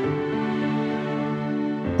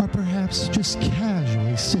 Or perhaps just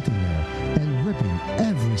casually sitting there and ripping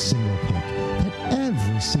every single pick that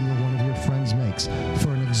every single one of your friends makes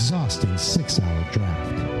for an exhausting 6-hour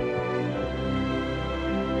draft?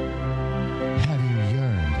 Have you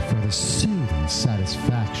yearned for the soothing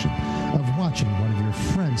satisfaction of watching one of your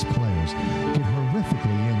friends' players get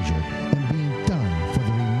horrifically injured and being done for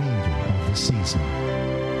the remainder of the season?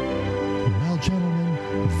 Well, gentlemen,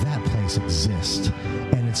 that place exists,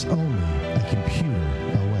 and it's only a computer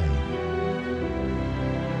away.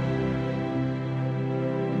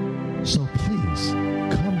 So please,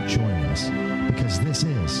 come join us, because this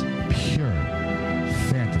is pure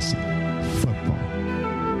fantasy football.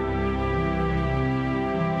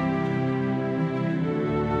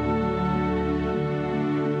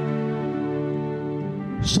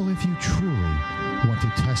 So if you truly want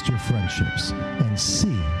to test your friendships and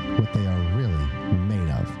see what they are really made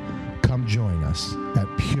of, come join us at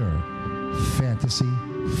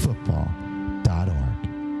purefantasyfootball.org.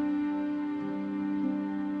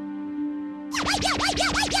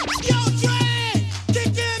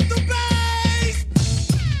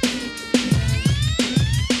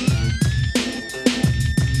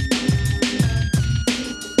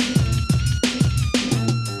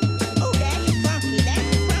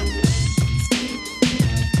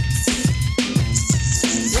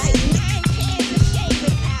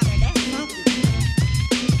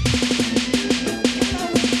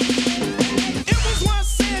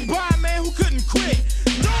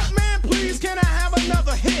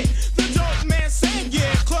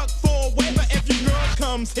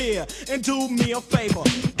 And do me a favor.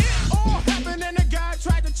 It all happened and the guy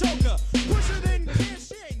tried to choke her. Push her in,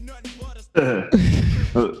 she ain't nothing but a...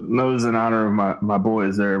 That was in honor of my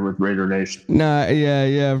boys there with Raider Nation. Nah,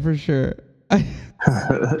 yeah, for sure.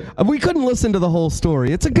 We couldn't listen to the whole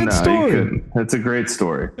story. It's a good story. You couldn't. It's a great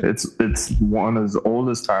story. It's one as old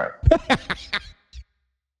as time.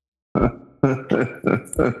 If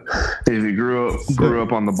you grew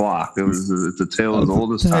up on the block, it's a tale as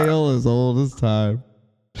old as time. Tale as old as time.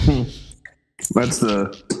 That's the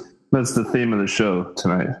theme of the show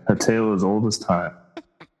tonight. A tale as old as time.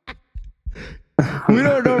 We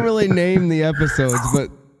don't really name the episodes, but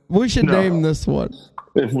we should name this one.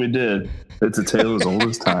 If we did, it's a tale as old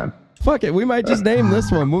as time. Fuck it, we might just name this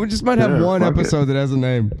one. We just might have one episode that has a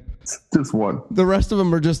name. Just one. The rest of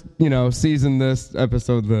them are just, season this,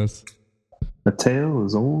 episode this. A tale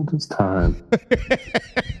as old as time.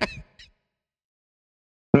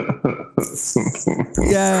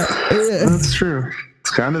 Yeah, that's true.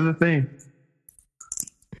 It's kind of the thing.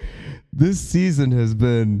 This season has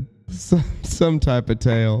been some type of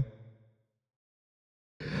tale.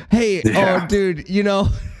 Hey, Oh, dude,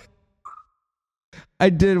 I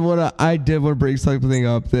did want to bring something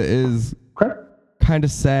up that is kind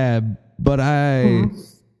of sad, but I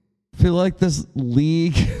feel like this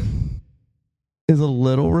league is a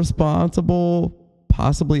little responsible.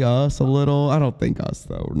 Possibly us a little. I don't think us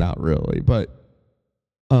though, not really. But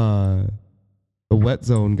the wet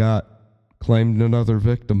zone claimed another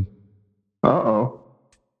victim. Uh-oh.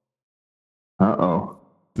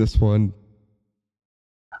 This one.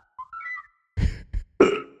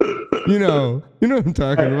 You know what I'm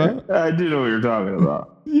talking about. I do know what you're talking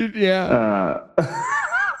about. Yeah.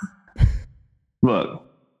 Look,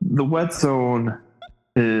 the wet zone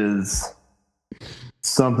is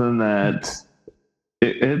something that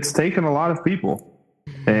it's taken a lot of people,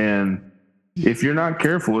 and if you're not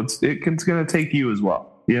careful, it's going to take you as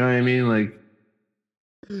well. You know what I mean? Like,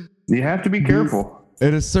 you have to be careful.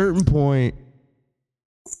 At a certain point,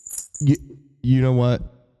 you know what?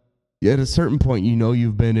 At a certain point,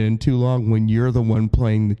 you've been in too long when you're the one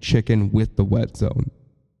playing the chicken with the wet zone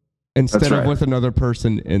instead of with another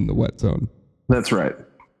person in the wet zone. That's right.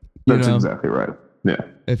 That's exactly right. Yeah.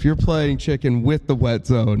 If you're playing chicken with the wet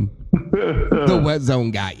zone, the wet zone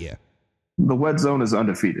got you. The wet zone is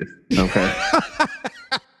undefeated. Okay.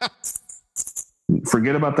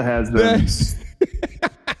 Forget about the has-beens.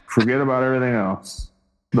 Forget about everything else.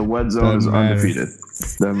 The wet zone is undefeated.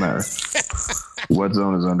 Doesn't matter. Wet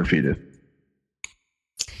zone is undefeated.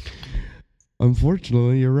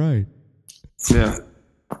 Unfortunately, you're right. Yeah.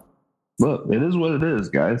 Look, it is what it is,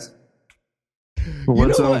 guys.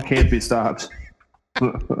 Wet zone can't be stopped. You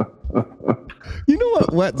know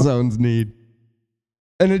what wet zones need?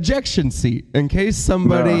 An ejection seat in case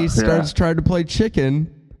somebody starts trying to play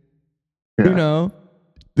chicken. Yeah. You know,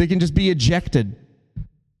 they can just be ejected.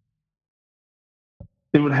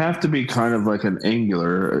 It would have to be kind of like an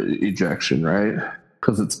angular ejection, right?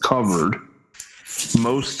 Because it's covered.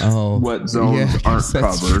 Most wet zones aren't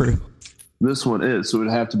covered. True. This one is, so it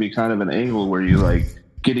would have to be kind of an angle where you like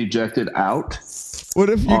get ejected out. What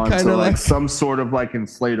if you kind of like some sort of like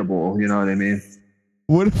inflatable? You know what I mean?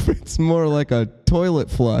 What if it's more like a toilet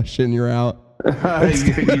flush and you're out?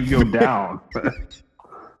 You go down.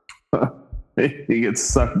 You get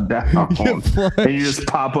sucked down, and you just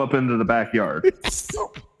pop up into the backyard.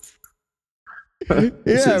 Man,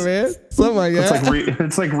 something like that.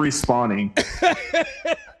 It's like respawning.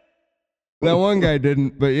 That one guy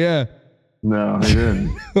didn't, but yeah. No, he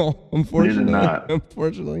didn't. Unfortunately, he did not.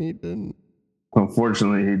 Unfortunately, he didn't.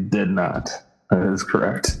 Unfortunately, he did not. That is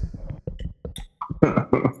correct.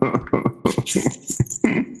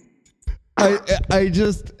 I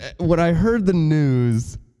just, when I heard the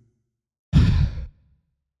news,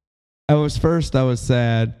 I was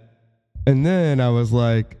sad, and then I was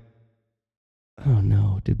like, oh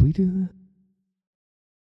no, did we do that?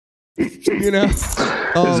 You know?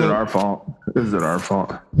 Is it our fault? Is it our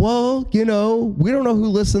fault? Well, you know, we don't know who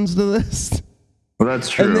listens to this. Well, that's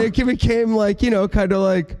true. And they became like, you know, kind of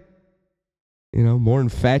like, you know, more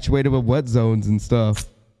infatuated with wet zones and stuff.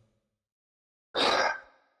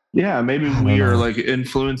 Yeah, maybe we are like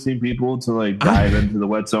influencing people to like dive into the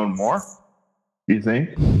wet zone more. Do you think?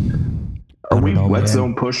 Are we wet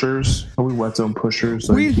zone pushers? Are we wet zone pushers?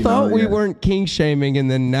 Like, we thought we weren't king shaming,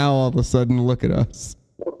 and then now all of a sudden, look at us.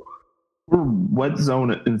 We're wet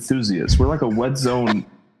zone enthusiasts. We're like a wet zone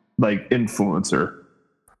like influencer.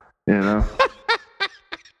 You know?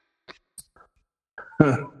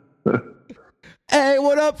 Hey,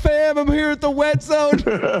 what up, fam? I'm here at the wet zone.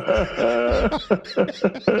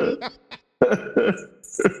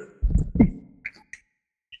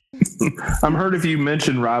 I'm heard if you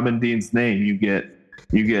mention Robin Dean's name, you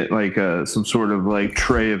get like some sort of like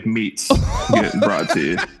tray of meats getting brought to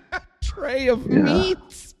you. Tray of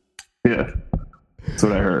meats. Yeah, that's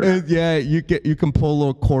what I heard. You can pull a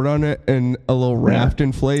little cord on it, and a little raft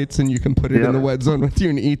inflates, and you can put it in the wet zone with you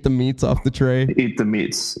and eat the meats off the tray. Eat the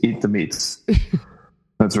meats.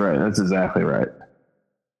 That's right. That's exactly right.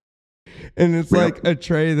 And it's like a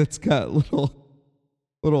tray that's got little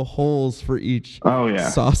holes for each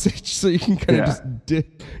sausage, so you can kind of just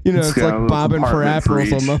dip. You know, it's like bobbing for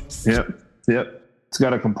apples almost. Yep. It's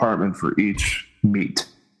got a compartment for each meats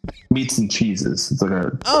and cheeses. It's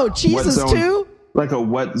like cheeses too. Like a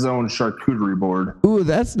wet zone charcuterie board. Ooh,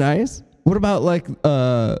 that's nice. What about like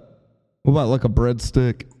a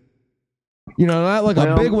breadstick? You know, not like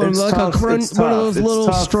a big one, like one of those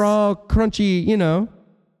little straw crunchy. You know.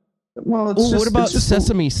 Well, what about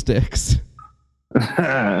sesame sticks?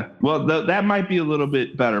 Well, that might be a little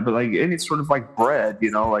bit better, but like any sort of like bread, you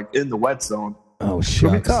know, like in the wet zone. Oh, it's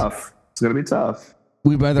gonna be tough. It's gonna be tough.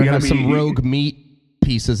 We'd rather have some rogue meat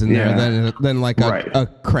pieces in there than like a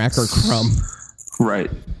cracker crumb.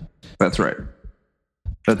 Right. That's right.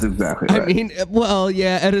 That's exactly right. I mean, well,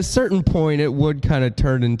 yeah, at a certain point, it would kind of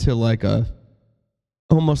turn into like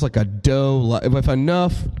almost like a dough. If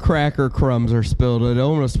enough cracker crumbs are spilled, it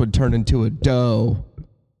almost would turn into a dough.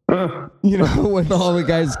 You know, with all the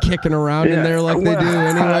guys kicking around in there like they do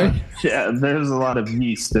anyway. Yeah, there's a lot of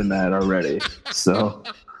yeast in that already. So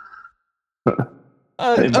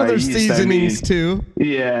other seasonings too.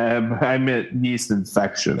 Yeah, I meant yeast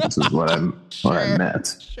infections is what I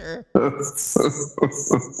meant. Sure.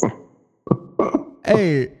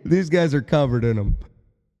 Hey, these guys are covered in them.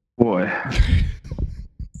 Boy,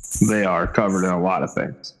 they are covered in a lot of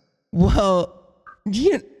things. Well,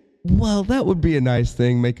 that would be a nice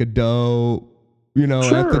thing. Make a dough, you know,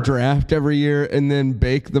 at the draft every year, and then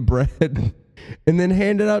bake the bread, and then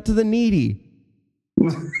hand it out to the needy.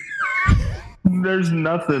 There's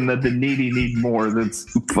nothing that the needy need more than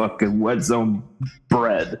fucking wet zone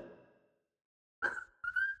bread.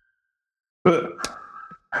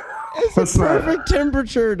 It's the perfect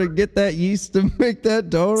temperature to get that yeast to make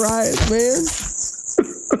that dough rise, man.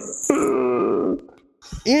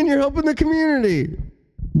 And you're helping the community.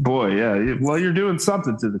 Boy, yeah. Well, you're doing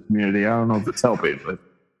something to the community. I don't know if it's helping, but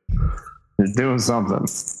you're doing something.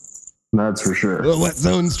 That's for sure. The wet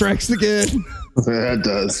zone strikes again. Yeah, it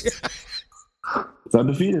does. It's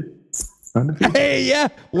undefeated. Undefeated. Hey, yeah.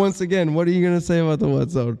 Once again, what are you going to say about the wet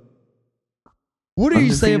zone? What do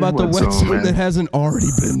you say about the wet zone man. that hasn't already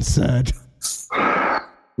been said?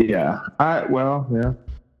 Yeah. Yeah.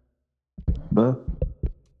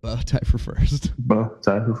 But Tie for first.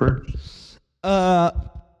 tie for first.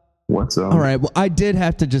 What's up? All right. Well, I did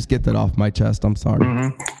have to just get that off my chest. I'm sorry.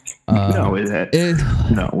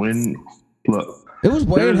 Look. It was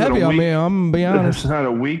weighing heavy on me. I'm gonna be honest. There's not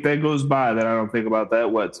a week that goes by that I don't think about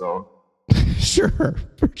that wet zone. Sure,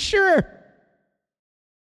 for sure.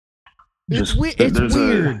 It's There's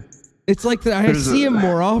weird. It's like that. I see him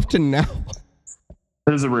more often now.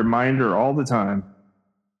 There's a reminder all the time.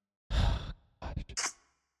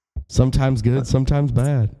 Sometimes good, sometimes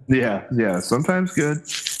bad. Yeah. Sometimes good.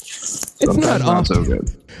 It's not often. So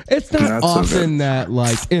good. It's not often that,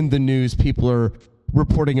 like, in the news, people are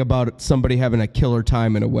reporting about somebody having a killer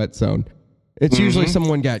time in a wet zone. It's usually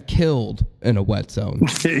someone got killed in a wet zone.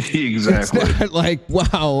 Exactly. It's not like,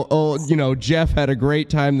 wow, Jeff had a great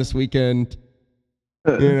time this weekend.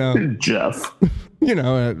 Jeff.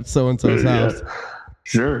 At so-and-so's house.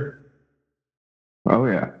 Sure. Oh,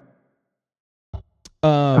 yeah.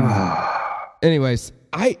 Anyways,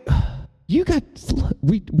 we've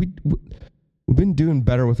been doing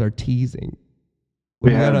better with our teasing.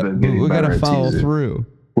 We gotta follow through.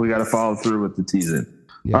 We gotta follow through with the teasing.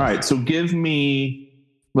 Yes. All right, so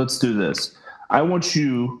let's do this. I want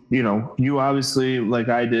you, you obviously, like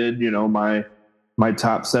I did, my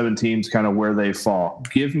top 7 teams, kind of where they fall.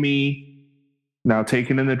 Give me, now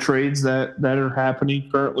taking in the trades that are happening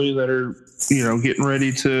currently, that are, getting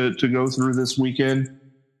ready to go through this weekend.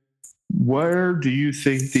 Where do you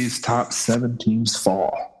think these top 7 teams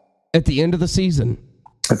fall? At the end of the season.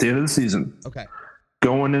 At the end of the season. Okay.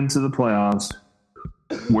 Going into the playoffs,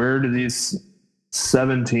 where do these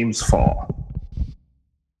 7 teams fall?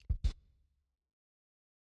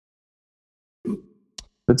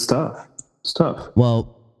 It's tough.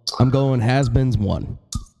 Well, I'm going has-beens 1.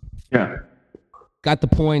 Yeah. Got the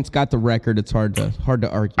points, got the record. It's hard to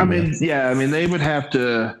argue. They would have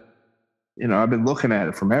to, I've been looking at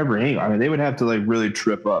it from every angle. They would have to really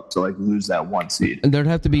trip up to lose that 1 seed. And there'd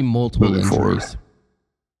have to be multiple injuries. Forward.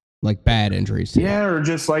 Like bad injuries. Yeah, or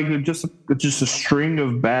just a string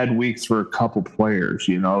of bad weeks for a couple players,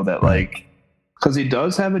 that because he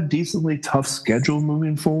does have a decently tough schedule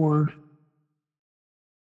moving forward.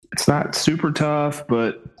 It's not super tough,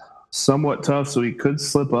 but somewhat tough, so he could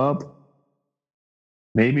slip up.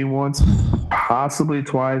 Maybe once, possibly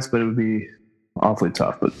twice, but it would be awfully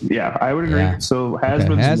tough. But yeah, I would agree. Yeah. So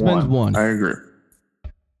has-beens 1. I agree.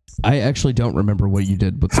 I actually don't remember what you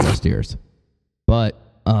did with the last years, but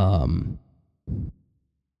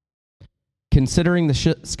considering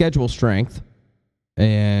the schedule strength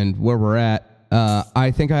and where we're at,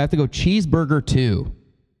 I think I have to go cheeseburger 2.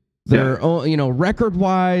 They're,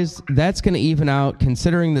 record-wise, that's going to even out,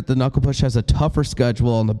 considering that the Knuckle Push has a tougher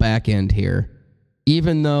schedule on the back end here.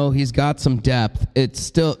 Even though he's got some depth, it's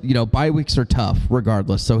still, bye weeks are tough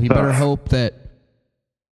regardless. So he better hope that,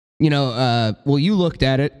 you looked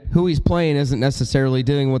at it. Who he's playing isn't necessarily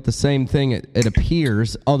dealing with the same thing, it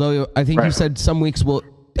appears. Although I think you said some weeks will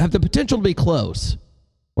have the potential to be close.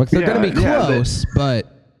 Like they're going to be close,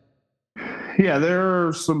 but... Yeah, there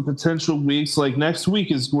are some potential weeks. Like next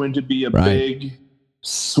week is going to be a big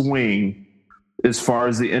swing as far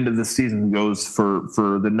as the end of the season goes for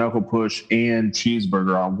the Knuckle Push and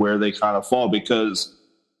Cheeseburger on where they kind of fall, because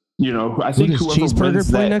I think does whoever Cheeseburger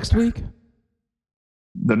wins play next week?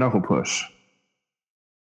 The Knuckle Push.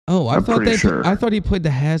 Oh, I thought Knuckle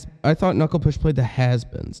Push played the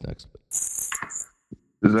has-beens next week.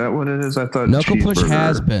 Is that what it is? I thought Knuckle Push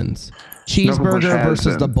has-beens. Cheeseburger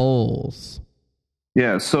versus the Bulls.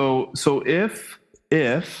 Yeah, so if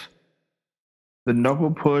the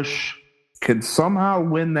Knuckle Push can somehow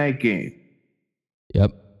win that game,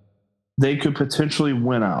 they could potentially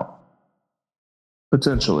win out.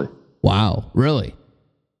 Potentially. Wow, really?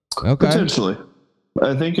 Okay. Potentially.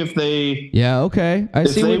 I think if they... Yeah, okay. I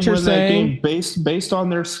see what you're saying. Based on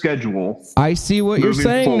their schedule. I see what you're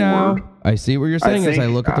saying now. I see what you're saying as I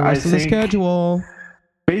look at the rest of the schedule.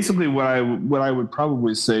 Basically, what I would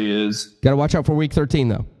probably say is... Got to watch out for Week 13,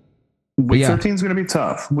 though. Week 13 is going to be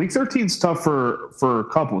tough. Week 13 is tough for a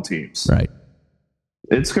couple teams. Right.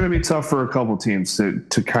 It's going to be tough for a couple teams to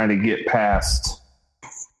kind of get past.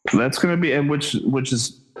 That's going to be... and which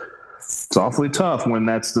is... It's awfully tough when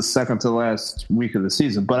that's the second to last week of the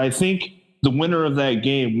season. But I think the winner of that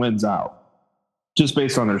game wins out, just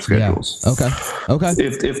based on their schedules. Yeah. Okay.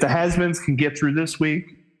 If the has-beens can get through this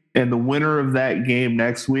week, and the winner of that game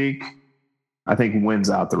next week, I think wins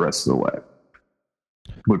out the rest of the way.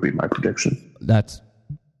 Would be my prediction. That's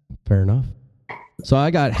Fair enough. So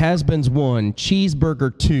I got has-beens 1,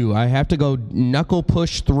 cheeseburger 2. I have to go knuckle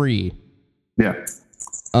push 3. Yeah.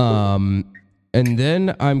 And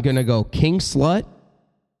then I'm going to go king slut.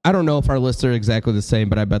 I don't know if our lists are exactly the same,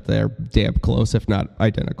 but I bet they're damn close, if not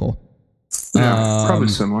identical. Yeah, probably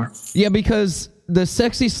similar. Yeah, because the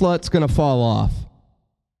sexy slut's going to fall off.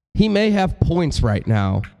 He may have points right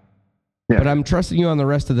now, but I'm trusting you on the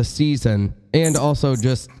rest of the season, and also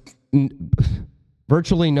just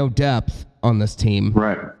virtually no depth on this team.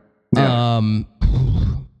 Right. Yeah.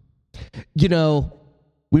 You know,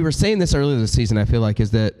 we were saying this earlier this season, I feel like,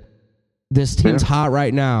 is that this team's hot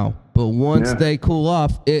right now, but once they cool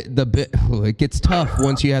off, it gets tough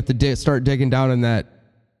once you have to start digging down in that,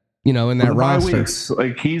 in that roster. Weeks,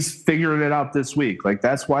 like, he's figuring it out this week. Like,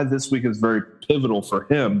 that's why this week is very pivotal for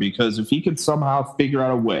him, because if he can somehow figure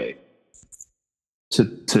out a way to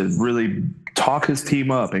really talk his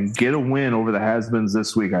team up and get a win over the has-beens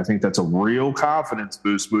this week, I think that's a real confidence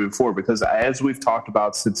boost moving forward, because as we've talked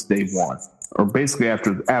about since day one, or basically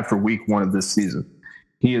after week 1 of this season,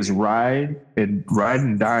 he is ride and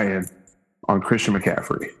dying on Christian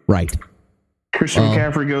McCaffrey. Right. Christian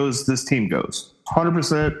McCaffrey goes, this team goes.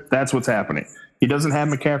 100%, that's what's happening. He doesn't have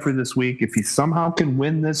McCaffrey this week. If he somehow can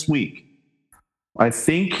win this week, I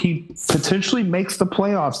think he potentially makes the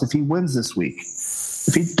playoffs if he wins this week.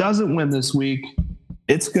 If he doesn't win this week,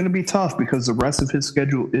 it's going to be tough, because the rest of his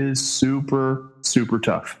schedule is super, super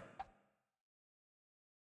tough.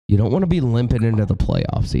 You don't want to be limping into the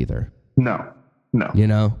playoffs either. No. You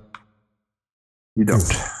know? You don't.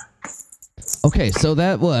 Okay, so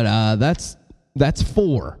that's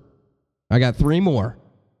 4. I got 3 more.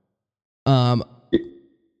 So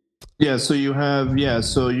you have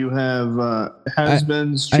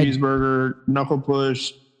has-beens, cheeseburger, knuckle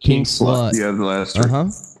push, king slut. Yeah, the last 3.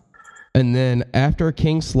 And then after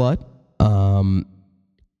king slut,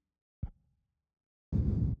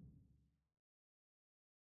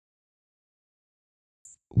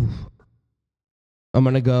 I'm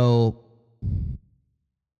going to go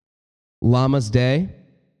Llama's Day.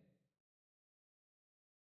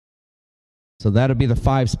 So that'll be the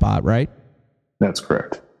 5 spot, right? That's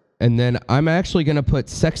correct. And then I'm actually going to put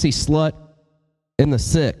sexy slut in the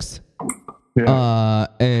 6. Yeah.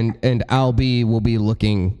 And Albie will be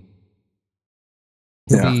looking.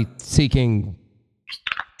 He'll be seeking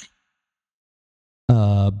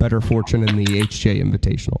better fortune in the HJ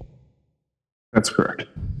Invitational. That's correct.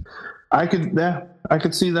 I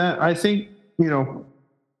could see that. I think,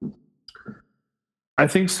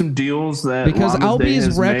 some deals that, because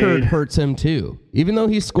Albie's record hurts him too. Even though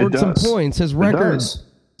he scored some points, his record,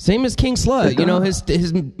 same as King Slut.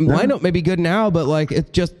 His lineup may be good now, but like, it's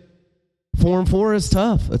just 4-4 is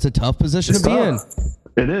tough. It's a tough position to be in.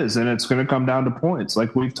 It is, and it's going to come down to points,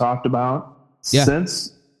 like we've talked about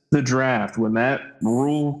since the draft, when that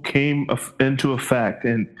rule came into effect,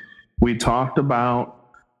 and we talked about.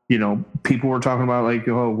 People were talking about like,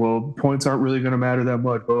 oh, well, points aren't really going to matter that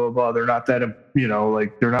much, blah, blah, blah. They're not that,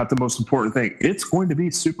 they're not the most important thing. It's going to be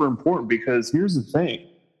super important, because here's the thing.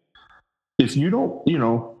 If you don't,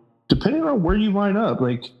 depending on where you line up,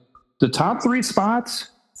 like the top 3 spots,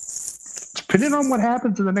 depending on what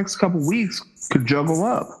happens in the next couple weeks, could juggle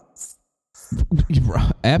up.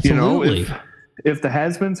 Absolutely. If the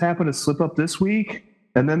has-beens happen to slip up this week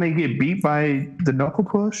and then they get beat by the knuckle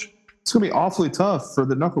push, it's going to be awfully tough for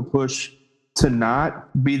the knuckle push to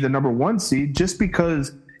not be the number 1 seed, just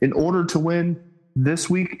because in order to win this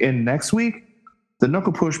week and next week, the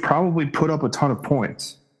knuckle push probably put up a ton of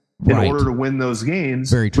points in order to win those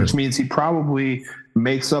games, which means he probably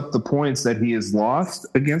makes up the points that he has lost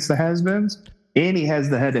against the has-beens, and he has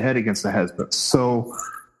the head-to-head against the has-beens. So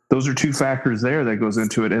those are 2 factors there that goes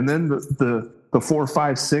into it. And then the 4,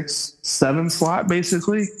 5, 6, 7 slot,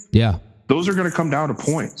 basically. Yeah. Those are going to come down to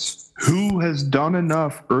points. Who has done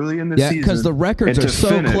enough early in the season? Yeah, because the records are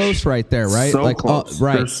so close right there, right? So close.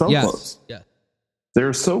 They're so close. Yeah.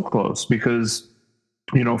 They're so close because,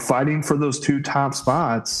 fighting for those 2 top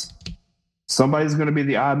spots, somebody's going to be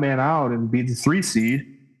the odd man out and be the 3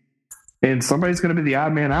 seed, and somebody's going to be the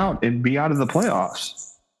odd man out and be out of the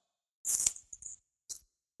playoffs.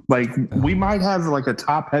 Like, we might have like a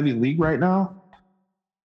top-heavy league right now,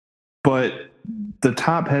 but the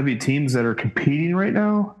top-heavy teams that are competing right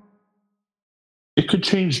now, it could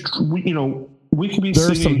change. We could be.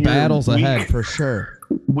 There's some battles ahead for sure.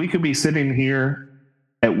 We could be sitting here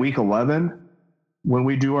at week 11 when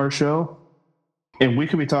we do our show, and we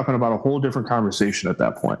could be talking about a whole different conversation at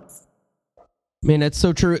that point. Man, that's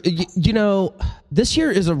so true. This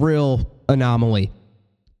year is a real anomaly.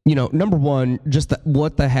 Number one, just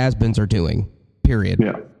what the has-beens are doing. Period.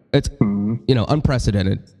 Yeah, it's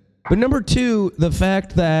unprecedented. But number two, the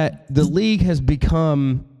fact that the league has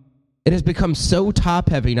become so top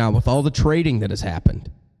heavy now with all the trading that has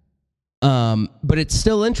happened. But it's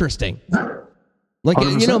still interesting. Like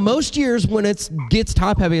 100%. Most years when it gets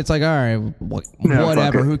top heavy, it's like, all right,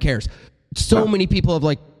 whatever, who cares? So many people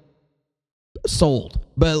have sold,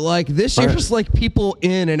 but this year's people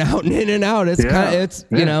in and out and in and out. It's it's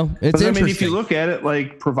interesting. I mean, if you look at it,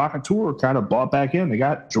 Provocateur kind of bought back in. They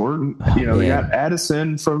got Jordan. They got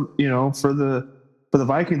Addison from for the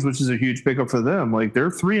Vikings, which is a huge pickup for them.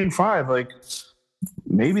 They're 3-5.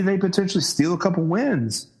 Maybe they potentially steal a couple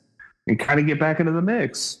wins and kind of get back into the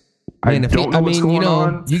mix. Man,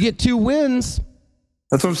 on. You get 2 wins.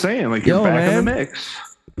 That's what I'm saying. You're back in the mix.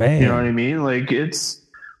 Man. You know what I mean?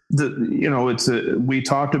 We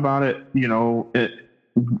talked about it.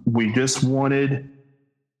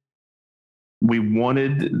 We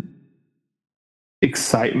wanted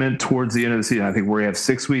excitement towards the end of the season. I think we have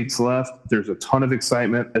 6 weeks left. There's a ton of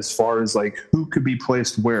excitement as far as who could be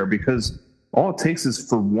placed where, because all it takes is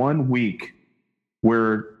for 1 week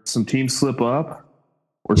where some teams slip up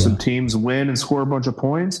or some teams win and score a bunch of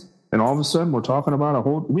points, and all of a sudden we're talking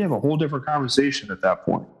about we have a whole different conversation at that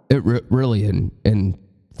point. It really in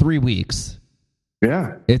 3 weeks.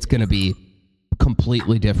 Yeah. It's going to be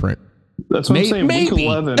completely different. That's what I'm saying. Maybe. Week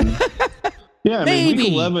 11. Yeah, I mean,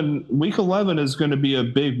 Maybe. week 11 is going to be a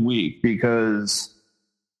big week because,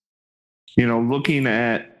 looking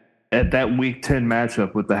at that week 10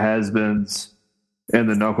 matchup with the has-beens and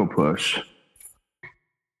the knuckle push,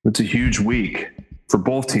 it's a huge week for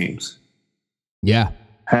both teams. Yeah.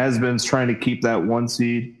 Has-beens trying to keep that 1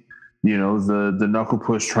 seed, the knuckle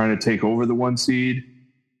push trying to take over the 1 seed.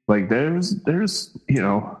 There's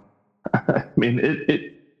I mean,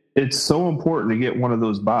 it's so important to get one of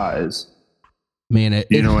those buys. Man,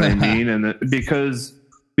 you know what I mean? And because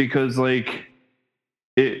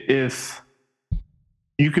if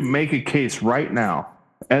you can make a case right now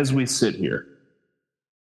as we sit here,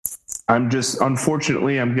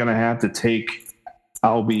 unfortunately, I'm going to have to take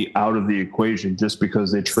Albie out of the equation just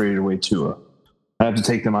because they traded away Tua. I have to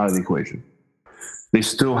take them out of the equation. They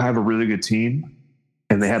still have a really good team,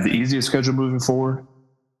 and they have the easiest schedule moving forward.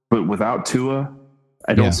 But without Tua,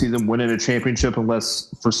 I don't see them winning a championship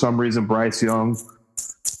unless, for some reason, Bryce Young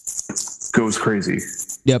goes crazy.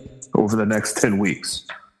 Yep. Over the next 10 weeks.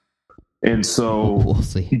 And so we'll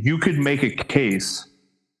see. You could make a case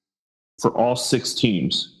for all 6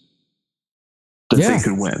 teams that they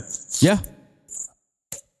could win. Yeah.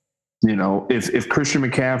 If Christian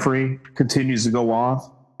McCaffrey continues to go off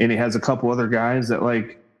and he has a couple other guys that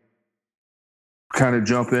kind of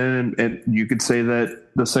jump in and you could say that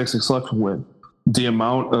the sexy select can win. The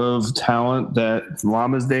amount of talent that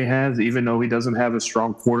Llamas Day has, even though he doesn't have a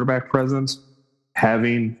strong quarterback presence,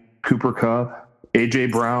 having Cooper Kupp,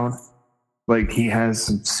 AJ Brown, he has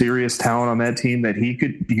some serious talent on that team that you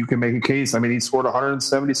can make a case. I mean, he scored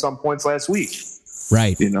 170 some points last week.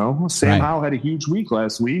 Right. Sam Howell had a huge week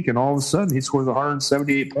last week, and all of a sudden he scores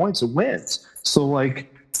 178 points and wins. So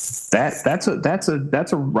that's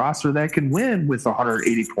a roster that can win with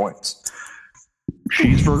 180 points.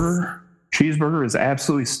 Cheeseburger is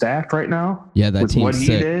absolutely stacked right now. Yeah, that with team's what he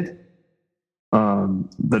sick. did.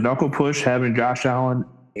 The knuckle push, having Josh Allen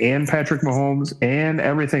and Patrick Mahomes and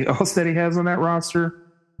everything else that he has on that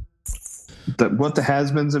roster. What the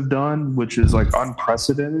has-beens have done, which is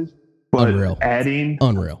unprecedented. But Unreal. Adding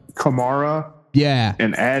Kamara,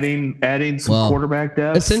 and adding some quarterback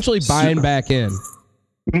depth, essentially buying back in,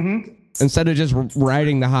 instead of just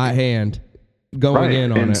riding the hot hand, going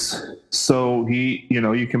in on it. So he,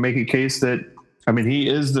 you can make a case that, I mean, he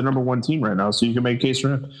is the number 1 team right now. So you can make a case for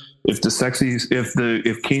him. If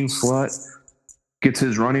King Slut gets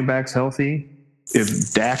his running backs healthy,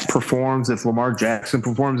 if Dak performs, if Lamar Jackson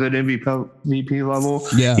performs at MVP level,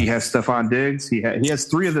 he has Stephon Diggs. He has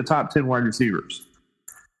 3 of the top 10 wide receivers,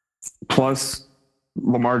 plus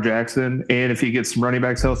Lamar Jackson. And if he gets some running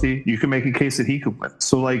backs healthy, you can make a case that he could win.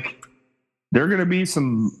 So there are going to be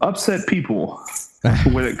some upset people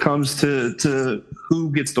when it comes to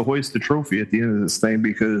who gets to hoist the trophy at the end of this thing,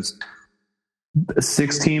 because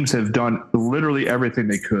 6 teams have done literally everything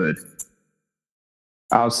they could.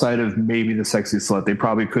 Outside of maybe the sexy slut, they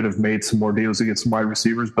probably could have made some more deals to get some wide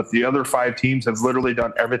receivers, but the other 5 teams have literally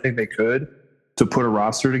done everything they could to put a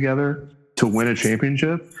roster together to win a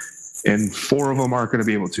championship, and 4 of them aren't going to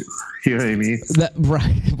be able to. You know what I mean?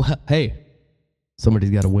 Right. Well, hey, somebody's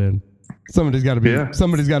got to win. Somebody's got to be.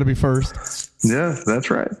 Somebody's got to be first. Yeah, that's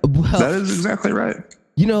right. Well, that is exactly right.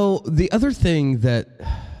 The other thing that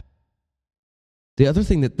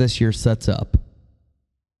this year sets up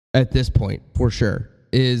at this point, for sure,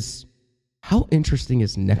 is how interesting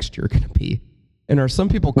is next year going to be? And are some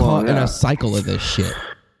people caught in a cycle of this shit?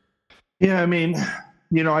 Yeah, I mean,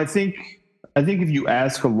 I think if you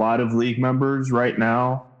ask a lot of league members right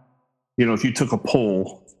now, if you took a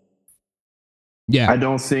poll, I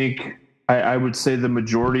don't think I would say the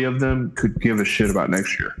majority of them could give a shit about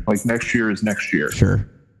next year. Like, next year is next year. Sure.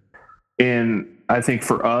 And I think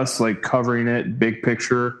for us, like, covering it big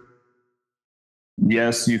picture,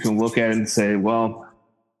 yes, you can look at it and say, well,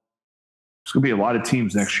 there's going to be a lot of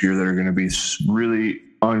teams next year that are going to be really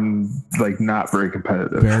not very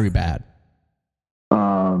competitive. Very bad.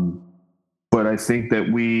 But I think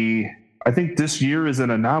this year is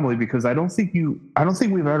an anomaly because I don't think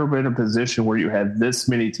we've ever been in a position where you had this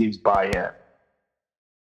many teams buy in.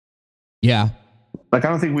 Yeah. Like, I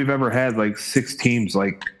don't think we've ever had like 6 teams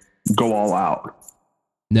like go all out.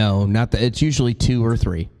 No, not that. It's usually 2 or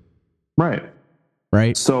 3. Right.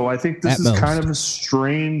 Right. So I think this is kind of a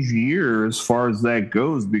strange year as far as that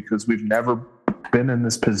goes because we've never been in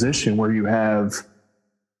this position where you have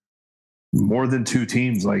more than 2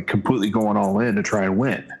 teams like completely going all in to try and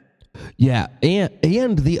win. Yeah,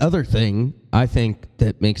 and the other thing I think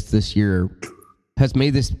that has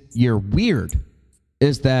made this year weird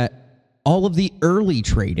is that all of the early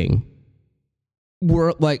trading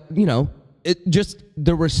were like,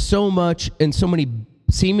 there was so much and so many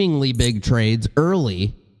seemingly big trades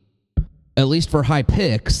early, at least for high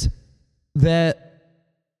picks, that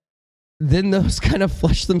then those kind of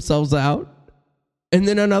flush themselves out. And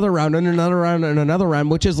then another round, and another round, and another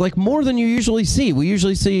round, which is like more than you usually see. We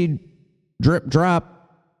usually see drip,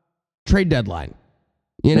 drop, trade deadline,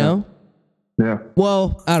 you know? Yeah.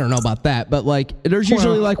 Well, I don't know about that, but like there's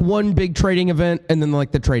usually like one big trading event and then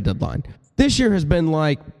like the trade deadline. This year has been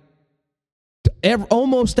like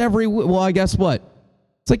almost every, well, I guess what?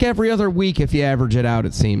 It's like every other week if you average it out,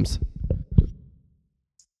 it seems.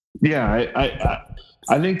 Yeah,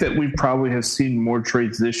 I think that we probably have seen more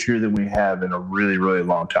trades this year than we have in a really, really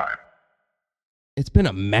long time. It's been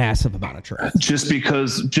a massive amount of trades. Just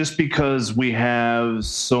because we have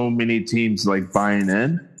so many teams like buying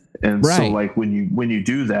in. And so like when you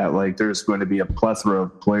do that, like there's going to be a plethora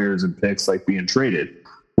of players and picks like being traded.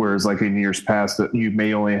 Whereas like in years past that you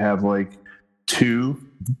may only have like 2,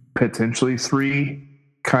 potentially 3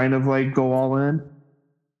 kind of like go all in.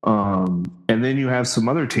 And then you have some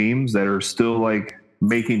other teams that are still like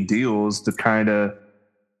making deals to kind of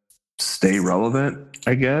stay relevant,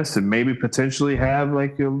 I guess, and maybe potentially have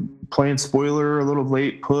like a playing spoiler, a little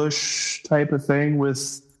late push type of thing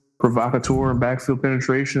with provocateur and backfield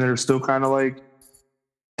penetration that are still kind of like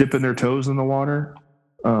dipping their toes in the water.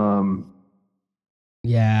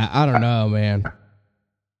 Yeah, I don't know, man.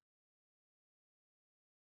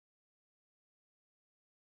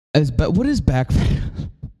 But what is backfield?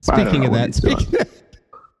 Speaking of that,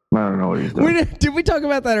 I don't know what he's doing. Did we talk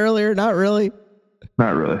about that earlier? Not really.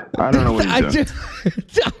 Not really. I don't know what he's doing.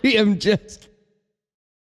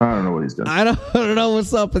 I don't know what he's doing. I don't know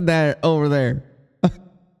what's up in that over there.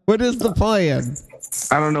 What is the plan?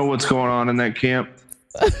 I don't know what's going on in that camp.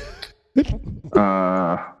 I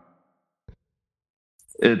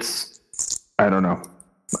don't know.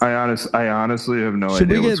 I honestly have no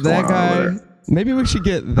idea what's going on over there. Maybe we should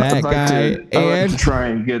get that guy I'd like to try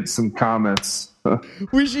and get some comments.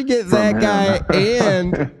 We should get that guy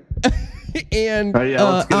and let's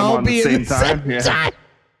get them on the same time.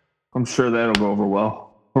 I'm sure that'll go over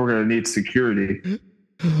well. We're gonna need security.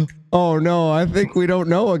 Oh no, I think we don't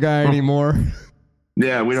know a guy anymore.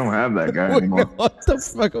 Yeah, we don't have that guy anymore. What the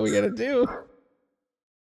fuck are we gonna do?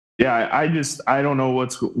 Yeah, I don't know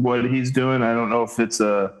what he's doing. I don't know if it's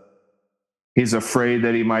he's afraid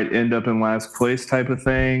that he might end up in last place type of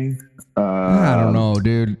thing. I don't know,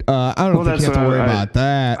 dude. I don't think you have to worry about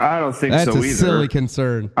that. I don't think that's so either. That's a silly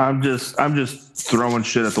concern. I'm just throwing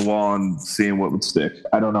shit at the wall and seeing what would stick.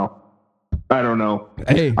 I don't know.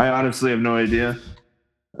 Hey, I honestly have no idea.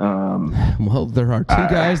 Well, there are 2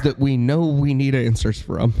 guys that we know we need answers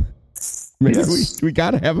from. Maybe we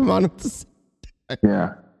got to have them on it.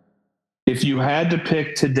 Yeah. If you had to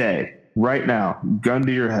pick today, right now, gun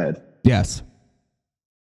to your head. Yes.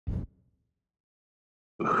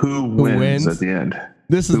 Who wins at the end?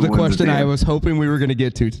 This is the question I was hoping we were going to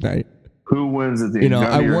get to tonight. Who wins at the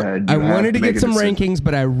end? I wanted to get some rankings,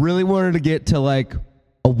 but I really wanted to get to like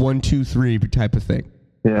a 1, 2, 3 type of thing.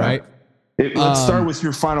 Yeah. Right? Let's start with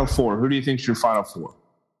your final 4. Who do you think's your final 4?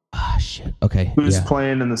 Ah, shit. Okay. Who's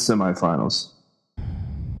playing in the semifinals?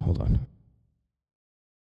 Hold on.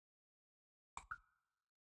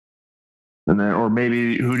 And then, or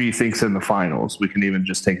maybe who do you think's in the finals? We can even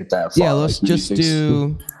just take it that far. Yeah, let's just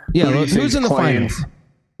do. Yeah, who's in the finals?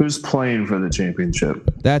 Who's playing for the championship?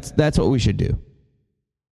 That's what we should do.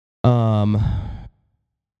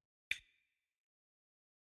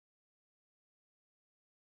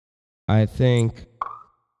 I think.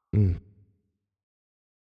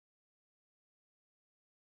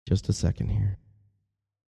 Just a second here.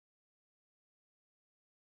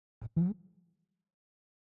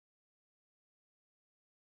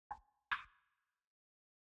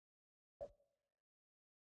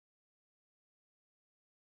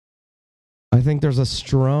 I think there's a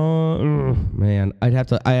strong man. I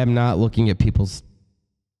am not looking at people's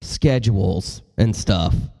schedules and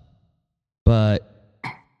stuff, but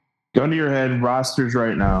gun to your head, rosters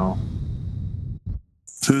right now.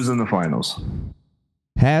 Who's in the finals?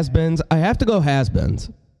 Has-beens. I have to go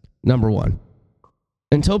has-beens. Number one.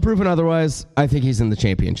 Until proven otherwise, I think he's in the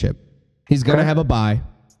championship. He's going to have a bye,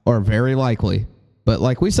 or very likely. But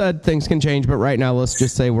like we said, things can change. But right now, let's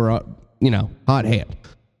just say we're, hot hand.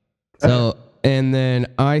 So, and then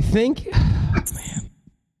I think,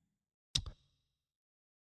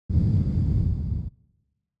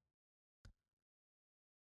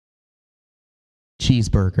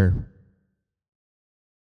 Cheeseburger.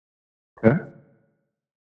 Okay.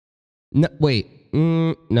 No, wait.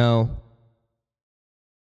 No.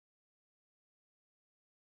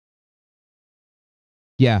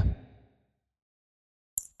 Yeah.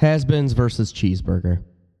 Has-beens versus Cheeseburger.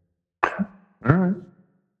 All right.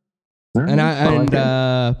 And I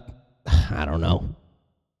don't know.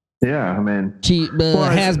 Yeah, I mean,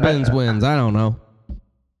 has-beens wins. I don't know.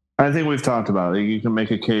 I think we've talked about it. You can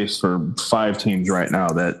make a case for 5 teams right now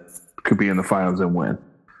that could be in the finals and win.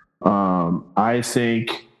 I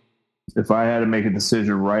think if I had to make a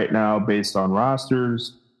decision right now based on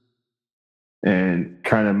rosters and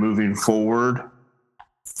kind of moving forward,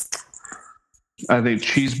 I think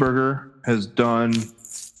Cheeseburger has done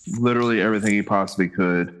literally everything he possibly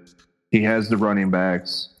could. He has the running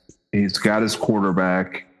backs. He's got his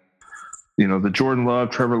quarterback. The Jordan Love,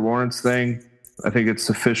 Trevor Lawrence thing, I think it's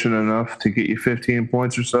sufficient enough to get you 15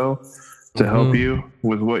 points or so to help you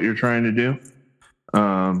with what you're trying to do.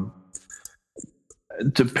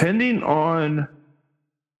 Depending on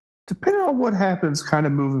what happens kind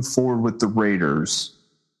of moving forward with the Raiders,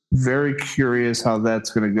 very curious how that's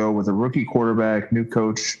going to go with a rookie quarterback, new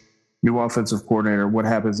coach, new offensive coordinator. What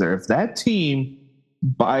happens there? If that team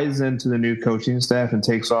buys into the new coaching staff and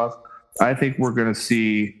takes off, I think we're going to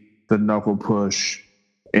see the knuckle push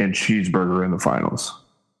and Cheeseburger in the finals.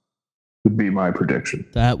 Would be my prediction.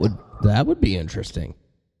 That would be interesting.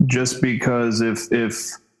 Just because if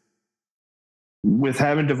with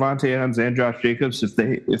having Devontae Adams and Josh Jacobs, if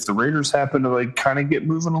the Raiders happen to kind of get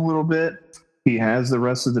moving a little bit, he has the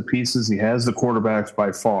rest of the pieces. He has the quarterbacks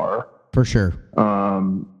by far, for sure.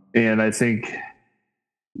 And I think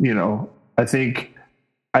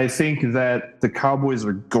that the Cowboys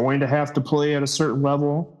are going to have to play at a certain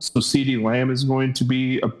level. So CeeDee Lamb is going to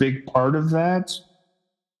be a big part of that.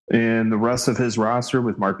 And the rest of his roster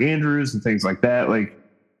with Mark Andrews and things like that,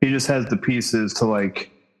 he just has the pieces to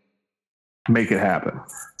make it happen.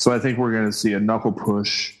 So I think we're going to see a knuckle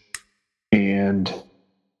push and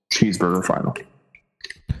Cheeseburger final.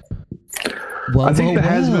 I think the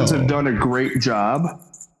Has-beens have done a great job.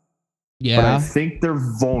 Yeah. But I think they're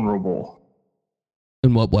vulnerable.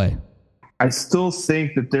 In what way? I still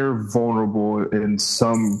think that they're vulnerable in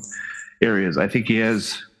some areas. I think he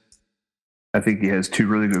has 2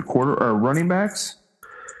 really good running backs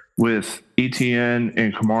with ETN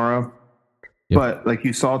and Kamara. Yep. But like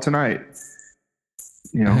you saw tonight,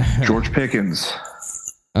 George Pickens.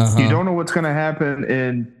 You don't know what's going to happen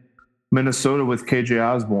in Minnesota with KJ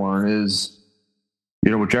Osborne.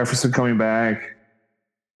 With Jefferson coming back,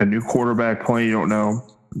 a new quarterback playing, you don't know.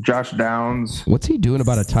 Josh Downs. What's he doing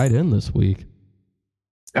about a tight end this week?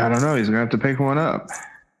 I don't know. He's going to have to pick one up.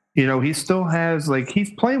 He still has,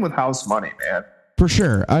 he's playing with house money, man. For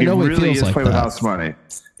sure. I know he really feels is playing that. with house money.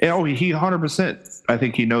 And, he 100%. I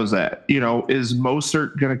think he knows that. Is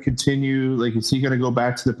Mostert going to continue? Is he going to go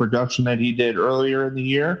back to the production that he did earlier in the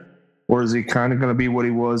year? Or is he kind of going to be what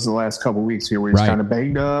he was the last couple of weeks here, where he's kind of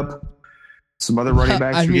banged up? Some other running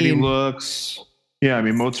backs are getting looks. Yeah,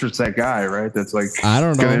 Mostert's that guy, right? That's I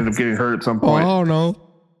don't know. Going to end up getting hurt at some point. Oh no.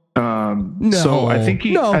 No. So I think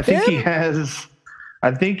he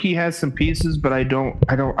has some pieces, but I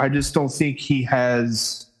just don't think he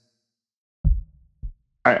has.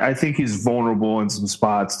 I think he's vulnerable in some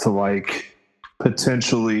spots to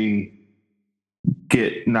potentially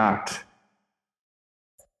get knocked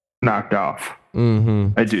off.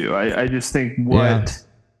 Mm-hmm. I do. I just think what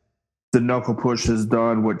the knuckle push has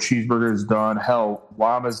done, what Cheeseburger has done, hell,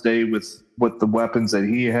 Llama's Day with the weapons that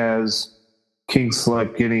he has King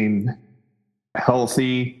Select getting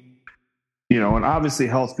healthy, and obviously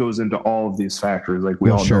health goes into all of these factors. Like we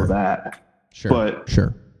all know that. Sure. But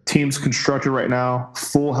teams constructed right now,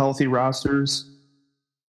 full healthy rosters.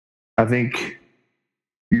 I think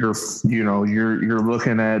you're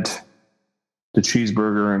looking at the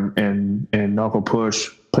cheeseburger and knuckle push,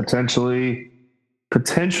 potentially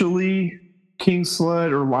King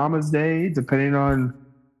Sled or Llama's Day, depending on,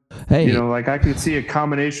 like I could see a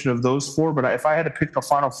combination of those four, but if I had to pick the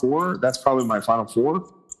final four, that's probably my final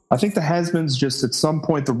four. I think the Has-Beens just at some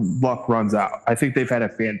point the luck runs out. I think they've had a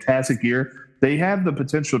fantastic year. They have the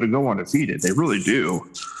potential to go undefeated. They really do.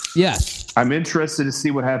 Yes. I'm interested to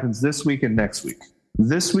see what happens this week and next week.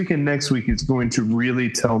 This week and next week is going to really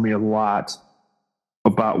tell me a lot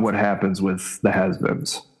about what happens with the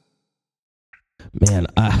Has-Beens. Man,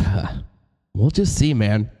 we'll just see,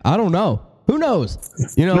 man. I don't know. Who knows?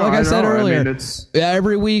 Like I said earlier,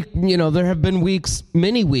 every week, there have been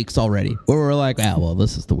many weeks already where we're like, well,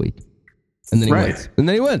 this is the week. And then he wins. And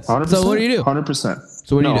then he wins. 100%, so what do you do? 100%.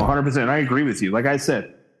 So what do you do? 100%. I agree with you. Like I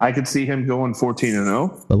said, I could see him going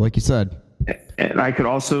 14-0. But like you said. And I could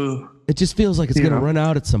also... It just feels like it's going to run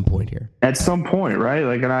out at some point here. At some point, right?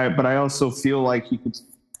 But I also feel like he could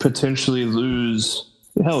potentially lose...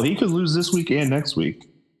 Hell, he could lose this week and next week.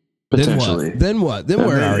 Potentially. Then what? Then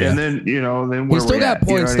where are you? And then, then where he still got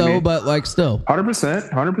points, though, but like still.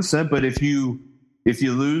 100%. But if you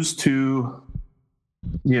lose to,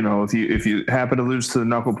 if you happen to lose to the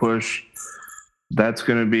knuckle push, that's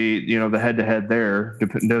going to be, the head-to-head there. It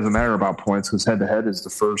doesn't matter about points because head-to-head is the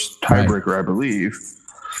first tiebreaker, right. I believe.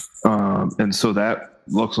 And so that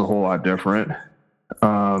looks a whole lot different.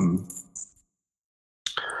 Trying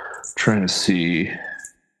to see.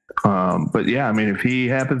 But yeah, I mean, if he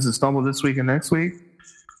happens to stumble this week and next week,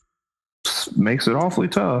 makes it awfully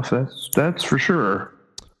tough. That's for sure.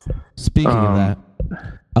 Speaking of that,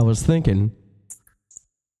 I was thinking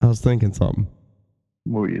something.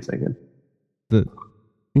 What were you thinking? That,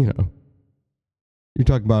 you're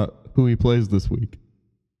talking about who he plays this week.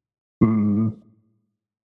 Mm.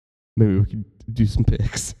 Maybe we could do some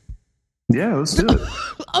picks. Yeah, let's do it.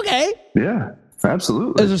 Okay. Yeah.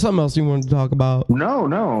 Absolutely. Is there something else you want to talk about? No.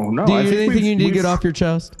 Do you have anything you need to get off your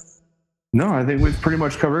chest? No, I think we've pretty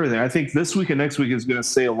much covered everything. I think this week and next week is going to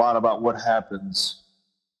say a lot about what happens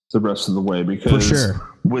the rest of the way because for sure.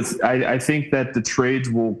 I think that the trades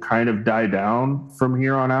will kind of die down from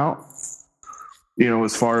here on out.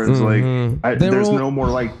 As far as there's no more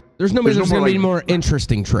like there's going to be more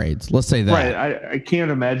interesting trades. Let's say that. Right. I can't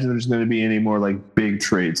imagine there's going to be any more like big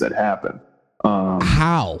trades that happen.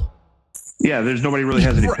 How? Yeah, there's nobody really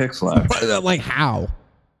has any picks left. Like how?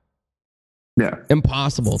 Yeah,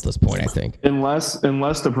 impossible at this point. I think unless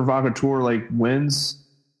the provocateur like wins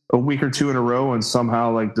a week or two in a row and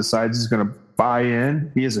somehow like decides he's going to buy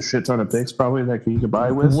in. He has a shit ton of picks probably that he could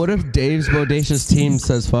buy with. What if Dave's bodacious team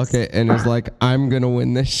says fuck it and is like, I'm going to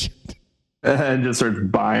win this shit? And just starts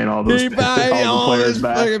buying all those all the players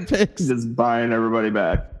back. Picks. Just buying everybody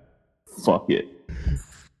back. Fuck it.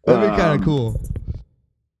 That'd be kind of cool.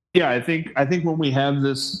 Yeah, I think when we have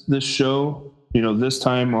this show, this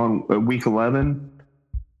time on week 11,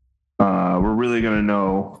 we're really gonna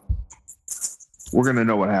know. We're gonna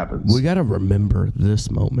know what happens. We gotta remember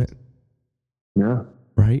this moment. Yeah.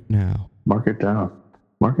 Right now. Mark it down.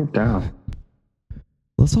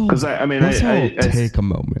 Let's all. Because I take a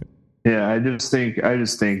moment. Yeah, I just think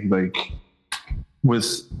like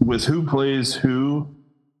with who plays who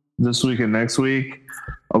this week and next week.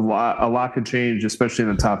 A lot could change, especially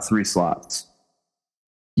in the top 3 slots.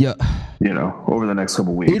 Yeah, over the next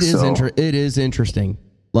couple weeks. It is interesting.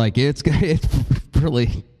 Like it's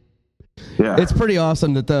really, yeah, it's pretty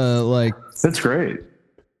awesome that It's great.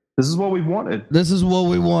 This is what we wanted. This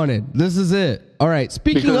is it. All right.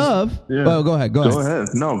 Speaking of, oh, go ahead.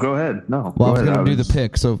 No, go ahead. No. Well, I was going to do the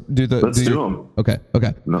pick. So let's do them. Okay.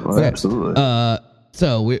 No, okay. Absolutely.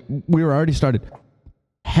 So we were already started.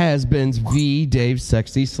 Has-Beens v. Dave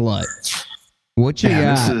Sexy Slut. What you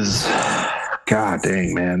got? This is, God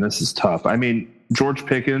dang, man, this is tough. I mean, George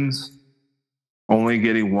Pickens only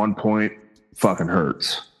getting 1 point fucking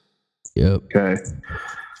hurts. Yep. Okay.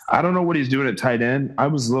 I don't know what he's doing at tight end. I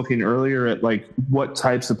was looking earlier at like what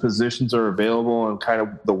types of positions are available and kind of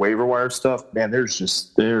the waiver wire stuff. Man, there's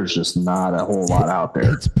just not a whole lot out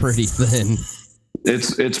there. It's pretty thin.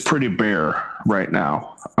 It's pretty bare right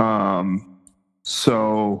now.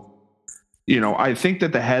 So, I think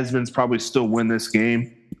that the Has-Beens probably still win this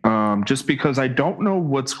game just because I don't know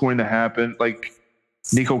what's going to happen. Like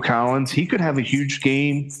Nico Collins, he could have a huge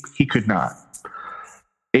game. He could not.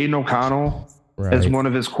 Aiden O'Connell as one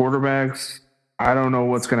of his quarterbacks, I don't know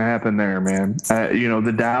what's going to happen there, man.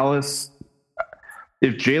 The Dallas,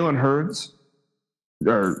 if Jalen Hurts,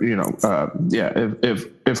 or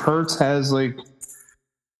if Hurts has like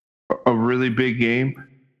a really big game,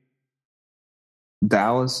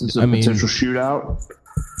 Dallas is a potential shootout.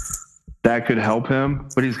 That could help him,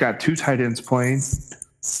 but he's got 2 tight ends playing.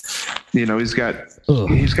 He's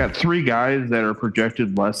got 3 guys that are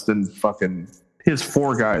projected less than his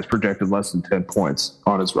 4 guys projected less than 10 points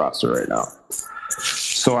on his roster right now.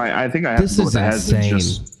 So I think I have to go with the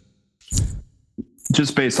has-beens.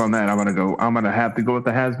 Just based on that, I'm gonna have to go with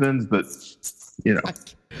the has-beens, but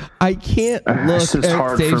I can't look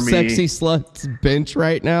at Dave Sexy Slut's bench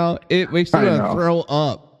right now. It makes me want to throw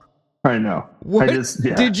up. I know. What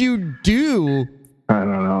did you do? I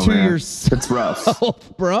don't know, to yourself? It's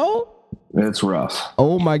rough, bro. It's rough.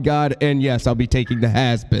 Oh my God! And yes, I'll be taking the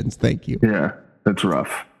has-beens. Thank you. Yeah, it's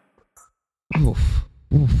rough. Oof.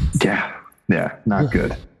 Yeah, not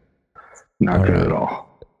good. Not good at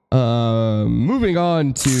all. Moving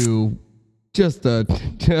on to just 2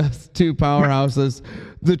 powerhouses,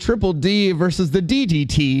 the Triple D versus the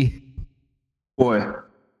DDT. Boy.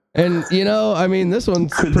 And, this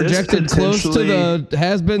one's projected close to the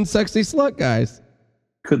has-been Sexy Slut guys.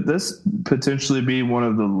 Could this potentially be one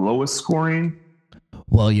of the lowest scoring?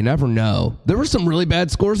 Well, you never know. There were some really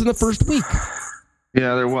bad scores in the first week.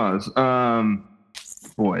 Yeah, there was.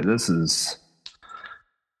 Boy, this is...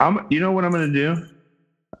 you know what I'm going to do?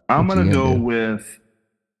 I'm going to go with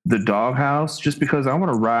the Doghouse just because I'm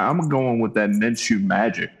going with that Minshew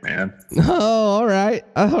Magic, man. Oh, all right.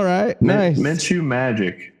 Nice. Minshew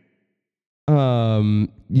Magic.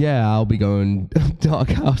 Yeah, I'll be going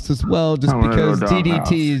Doghouse as well, just because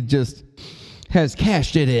DDT just has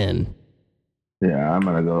cashed it in. Yeah, I'm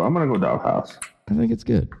gonna go Doghouse. I think it's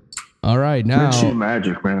good. All right, now Minshew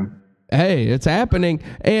Magic, man. Hey, it's happening,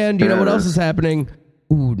 and you know what else is happening?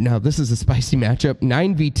 Ooh, now this is a spicy matchup: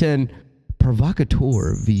 9v10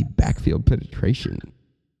 Provocateur v Backfield Penetration.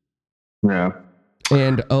 Yeah,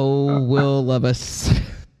 and Will Levis.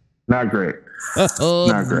 Not great.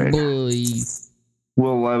 Not great. Boy.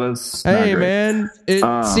 Will Levis. Hey, man. It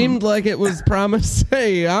seemed like it was promised.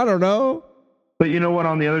 Hey, I don't know. But you know what?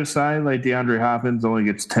 On the other side, like DeAndre Hopkins only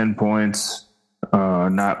gets 10 points.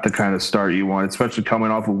 Not the kind of start you want, especially coming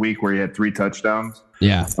off a week where he had 3 touchdowns.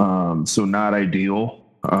 Yeah. So not ideal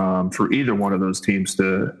for either one of those teams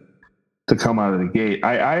to come out of the gate.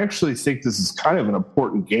 I actually think this is kind of an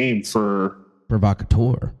important game for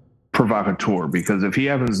Provocateur, because if he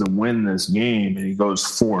happens to win this game and he goes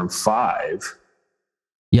 4-5,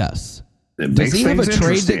 yes. Does he have a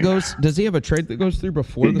trade that goes through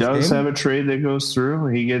before this game? He does have a trade that goes through.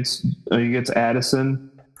 He gets Addison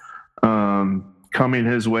coming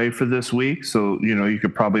his way for this week, so you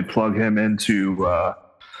could probably plug him into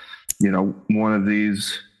one of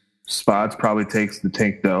these spots. Probably takes the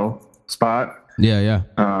Tank Dell spot. Yeah.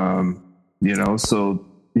 So.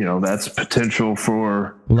 That's potential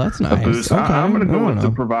for that's nice. a boost. Okay. I'm going to go with the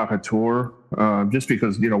Provocateur just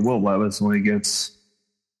because, Will Levis only gets...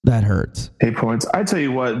 That hurts. 8 points. I tell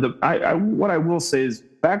you what, what I will say is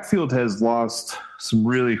Backfield has lost some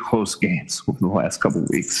really close games over the last couple of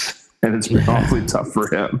weeks, and it's been awfully tough for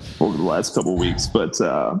him over the last couple of weeks. But,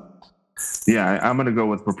 I'm going to go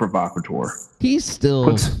with the Provocateur. He's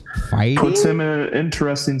still fighting. Puts him in an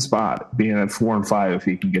interesting spot, being at 4-5 if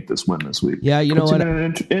he can get this win this week. Yeah, you know what? Puts him in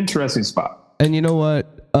an interesting spot. And you know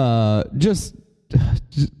what? Just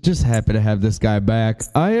happy to have this guy back.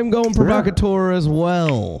 I am going Provocateur as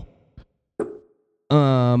well.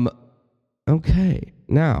 Okay.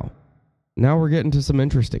 Now we're getting to some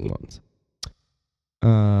interesting ones.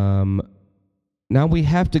 Now we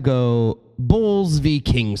have to go Bulls v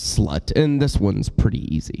King Slut, and this one's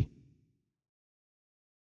pretty easy.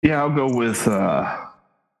 Yeah, I'll go with the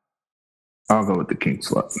King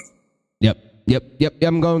Slut. Yep.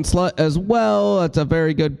 I'm going Slut as well. That's a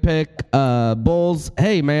very good pick. Bulls,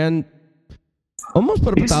 hey man, almost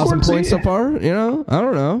put up 1,000 points so far. I don't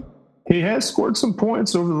know. He has scored some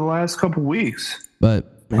points over the last couple weeks,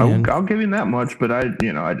 but man, I'll give him that much. But I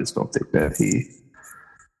just don't think that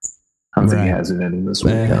I don't think he has it in this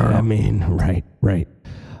week. Right.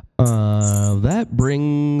 That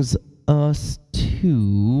brings us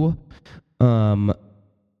to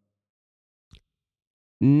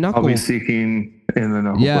Knuckle. I'll be seeking in the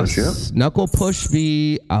Knuckle Push. Yep. Knuckle Push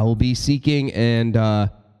v. I'll be seeking, and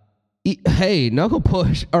hey, Knuckle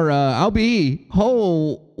Push or LBE.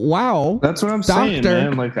 Oh wow, that's what I'm saying,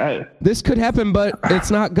 man. Like this could happen, but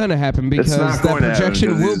it's not gonna happen because that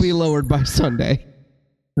projection will be lowered by Sunday.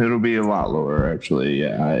 It'll be a lot lower, actually.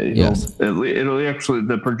 Yeah. Yes. It'll actually,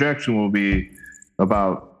 the projection will be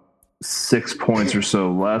about 6 points or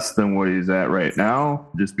so less than what he's at right now,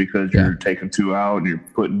 just because you're taking 2 out and you're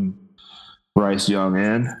putting Bryce Young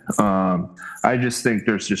in. I just think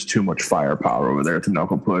there's just too much firepower over there at the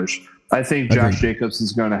knuckle push. I think Josh Jacobs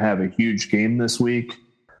is going to have a huge game this week,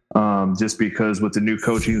 just because with the new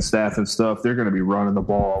coaching staff and stuff, they're going to be running the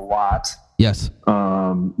ball a lot. Yes.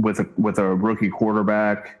 With a rookie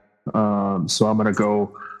quarterback. So I'm gonna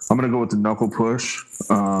go with the knuckle push.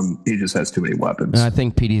 He just has too many weapons. And I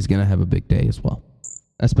think PD is gonna have a big day as well,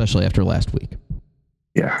 especially after last week.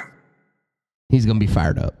 Yeah. He's gonna be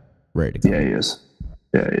fired up, ready to go. Yeah, he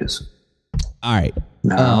is. All right.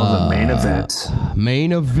 Now the main event.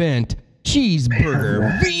 Main event: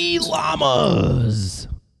 Cheeseburger v Llamas.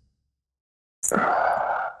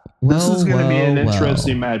 This is going to be an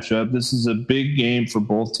interesting matchup. This is a big game for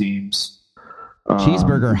both teams.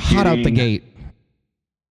 Cheeseburger hot out the gate.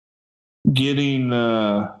 Getting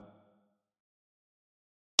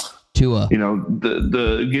Tua.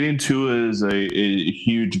 The getting Tua is a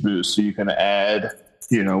huge boost. So you can add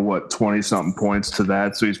 20 something points to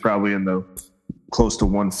that. So he's probably in the close to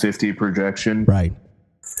 150 projection, right?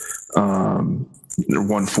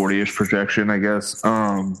 140ish projection, I guess.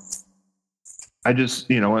 I just,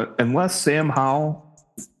 unless Sam Howell,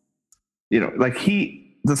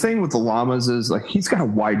 the thing with the Llamas is he's got a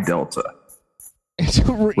wide delta.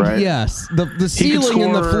 Right? Yes. The ceiling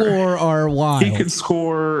and the floor are wide. He could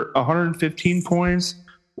score 115 points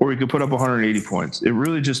or he could put up 180 points. It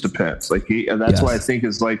really just depends. And that's why I think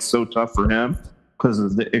it's so tough for him because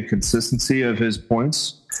of the inconsistency of his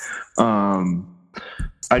points.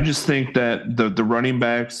 I just think that the running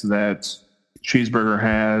backs that Cheeseburger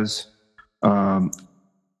has,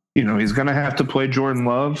 he's going to have to play Jordan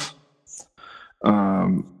Love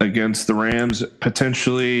against the Rams.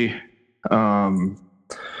 Potentially,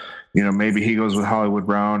 maybe he goes with Hollywood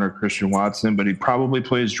Brown or Christian Watson, but he probably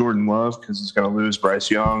plays Jordan Love because he's going to lose Bryce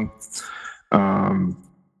Young. I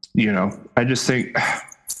just think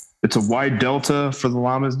it's a wide delta for the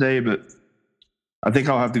Llamas Day, but I think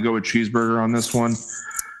I'll have to go with Cheeseburger on this one.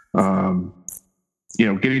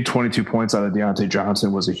 Getting 22 points out of Deontay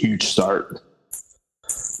Johnson was a huge start.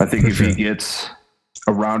 I think if he gets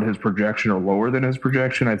around his projection or lower than his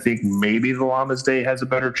projection, I think maybe the Llamas Day has a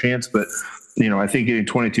better chance. But, I think getting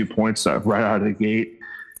 22 points right out of the gate,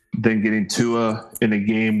 then getting Tua in a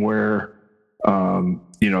game where,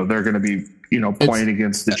 they're going to be, playing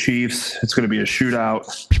against the Chiefs. It's going to be a shootout.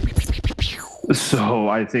 So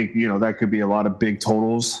I think, that could be a lot of big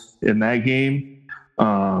totals in that game.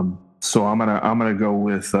 So I'm gonna go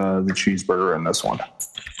with the Cheeseburger in this one.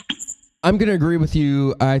 I'm gonna agree with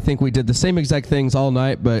you. I think we did the same exact things all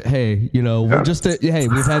night, but hey, we're just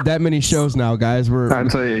we've had that many shows now, guys. I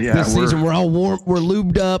tell you, this season we're all warm, we're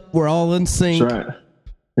lubed up, we're all in sync. That's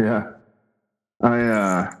right.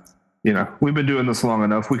 Yeah, we've been doing this long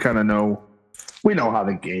enough. We kind of know. We know how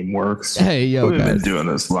the game works. Hey, we've guys. been doing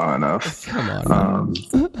this long enough. Come on.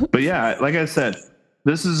 But yeah, like I said,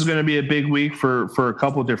 this is going to be a big week for a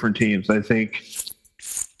couple different teams. I think,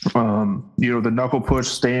 the knuckle push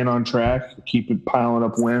staying on track, keeping piling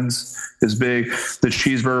up wins is big. The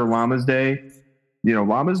Cheeseburger Llamas Day,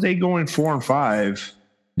 Llamas Day going 4-5,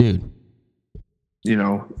 dude.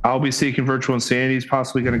 I'll be seeking virtual insanity is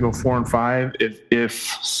possibly going to go 4-5 if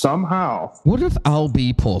somehow. What if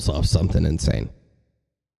LB pulls off something insane?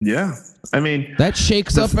 Yeah, I mean that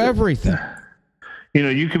shakes up everything.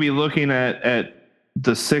 You could be looking at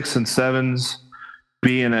the 6 and 7s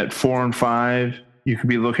being at 4-5. You could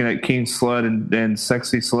be looking at King Slut and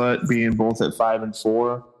Sexy Slut being both at 5 and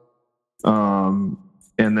 4. And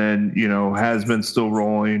then, has been still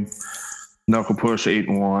rolling. Knuckle push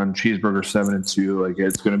 8-1, Cheeseburger 7-2.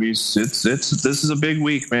 It's going to be, this is a big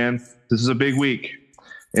week, man. This is a big week.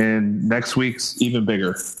 And next week's even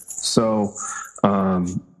bigger. So,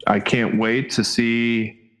 I can't wait to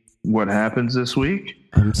see what happens this week.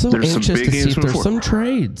 I'm so anxious to see if there's some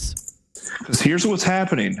trades. Because here's what's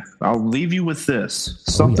happening. I'll leave you with this.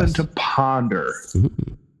 Something to ponder.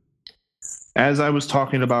 Mm-hmm. As I was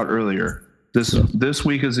talking about earlier, this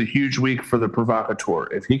week is a huge week for the provocateur.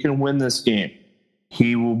 If he can win this game,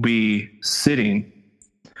 he will be sitting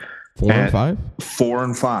 4-5?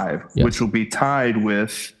 4-5, which will be tied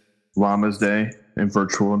with Llamas Day and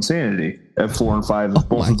Virtual Insanity at 4-5 if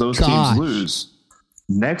both of those teams lose.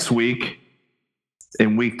 Next week,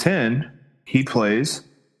 in week 10, he plays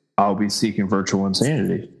I'll be seeking virtual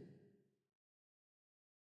insanity.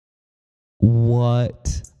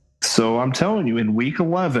 What? So I'm telling you, in week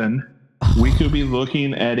 11, we could be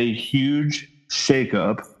looking at a huge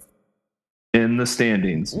shakeup in the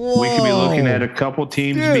standings. Whoa. We could be looking at a couple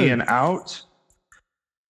teams being out.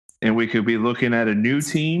 and we could be looking at a new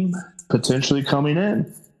team potentially coming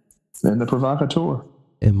in the Provocateur.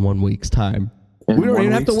 In 1 week's time. We don't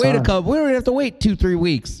even have to wait a couple. We don't even have to wait 2-3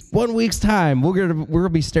 weeks. 1 week's time, we're gonna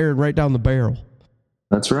be staring right down the barrel.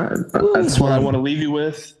 That's right. That's what I want to leave you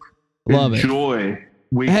with. Love Enjoy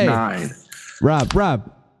week 9.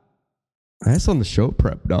 Rob. That's on the show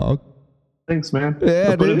prep, dog. Thanks, man.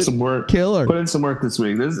 Yeah, put in some work. Killer. Put in some work this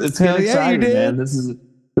week. It's getting exciting, man. This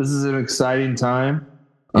is an exciting time.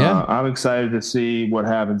 Yeah. I'm excited to see what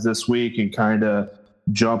happens this week and kind of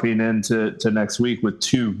jumping into next week with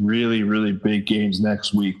 2 really, really big games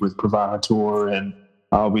next week with Provocateur and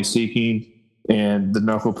I'll Be Seeking and the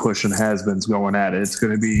Knuckle Push and Has-Beens going at it. It's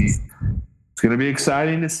gonna be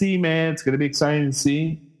exciting to see, man. It's gonna be exciting to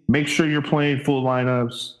see. Make sure you're playing full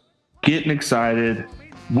lineups, getting excited.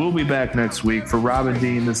 We'll be back next week. For Rob and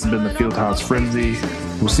Dean, this has been the Fieldhouse Frenzy.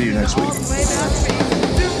 We'll see you next week.